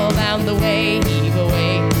 we're all bound the way. Heave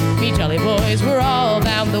away, me jelly boys, we're all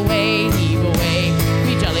bound the way. Heave away,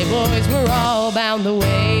 me jelly boys, we're all bound the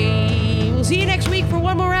way. We'll see you next week for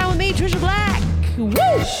One More Round with me, Trisha Black.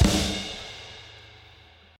 Woo!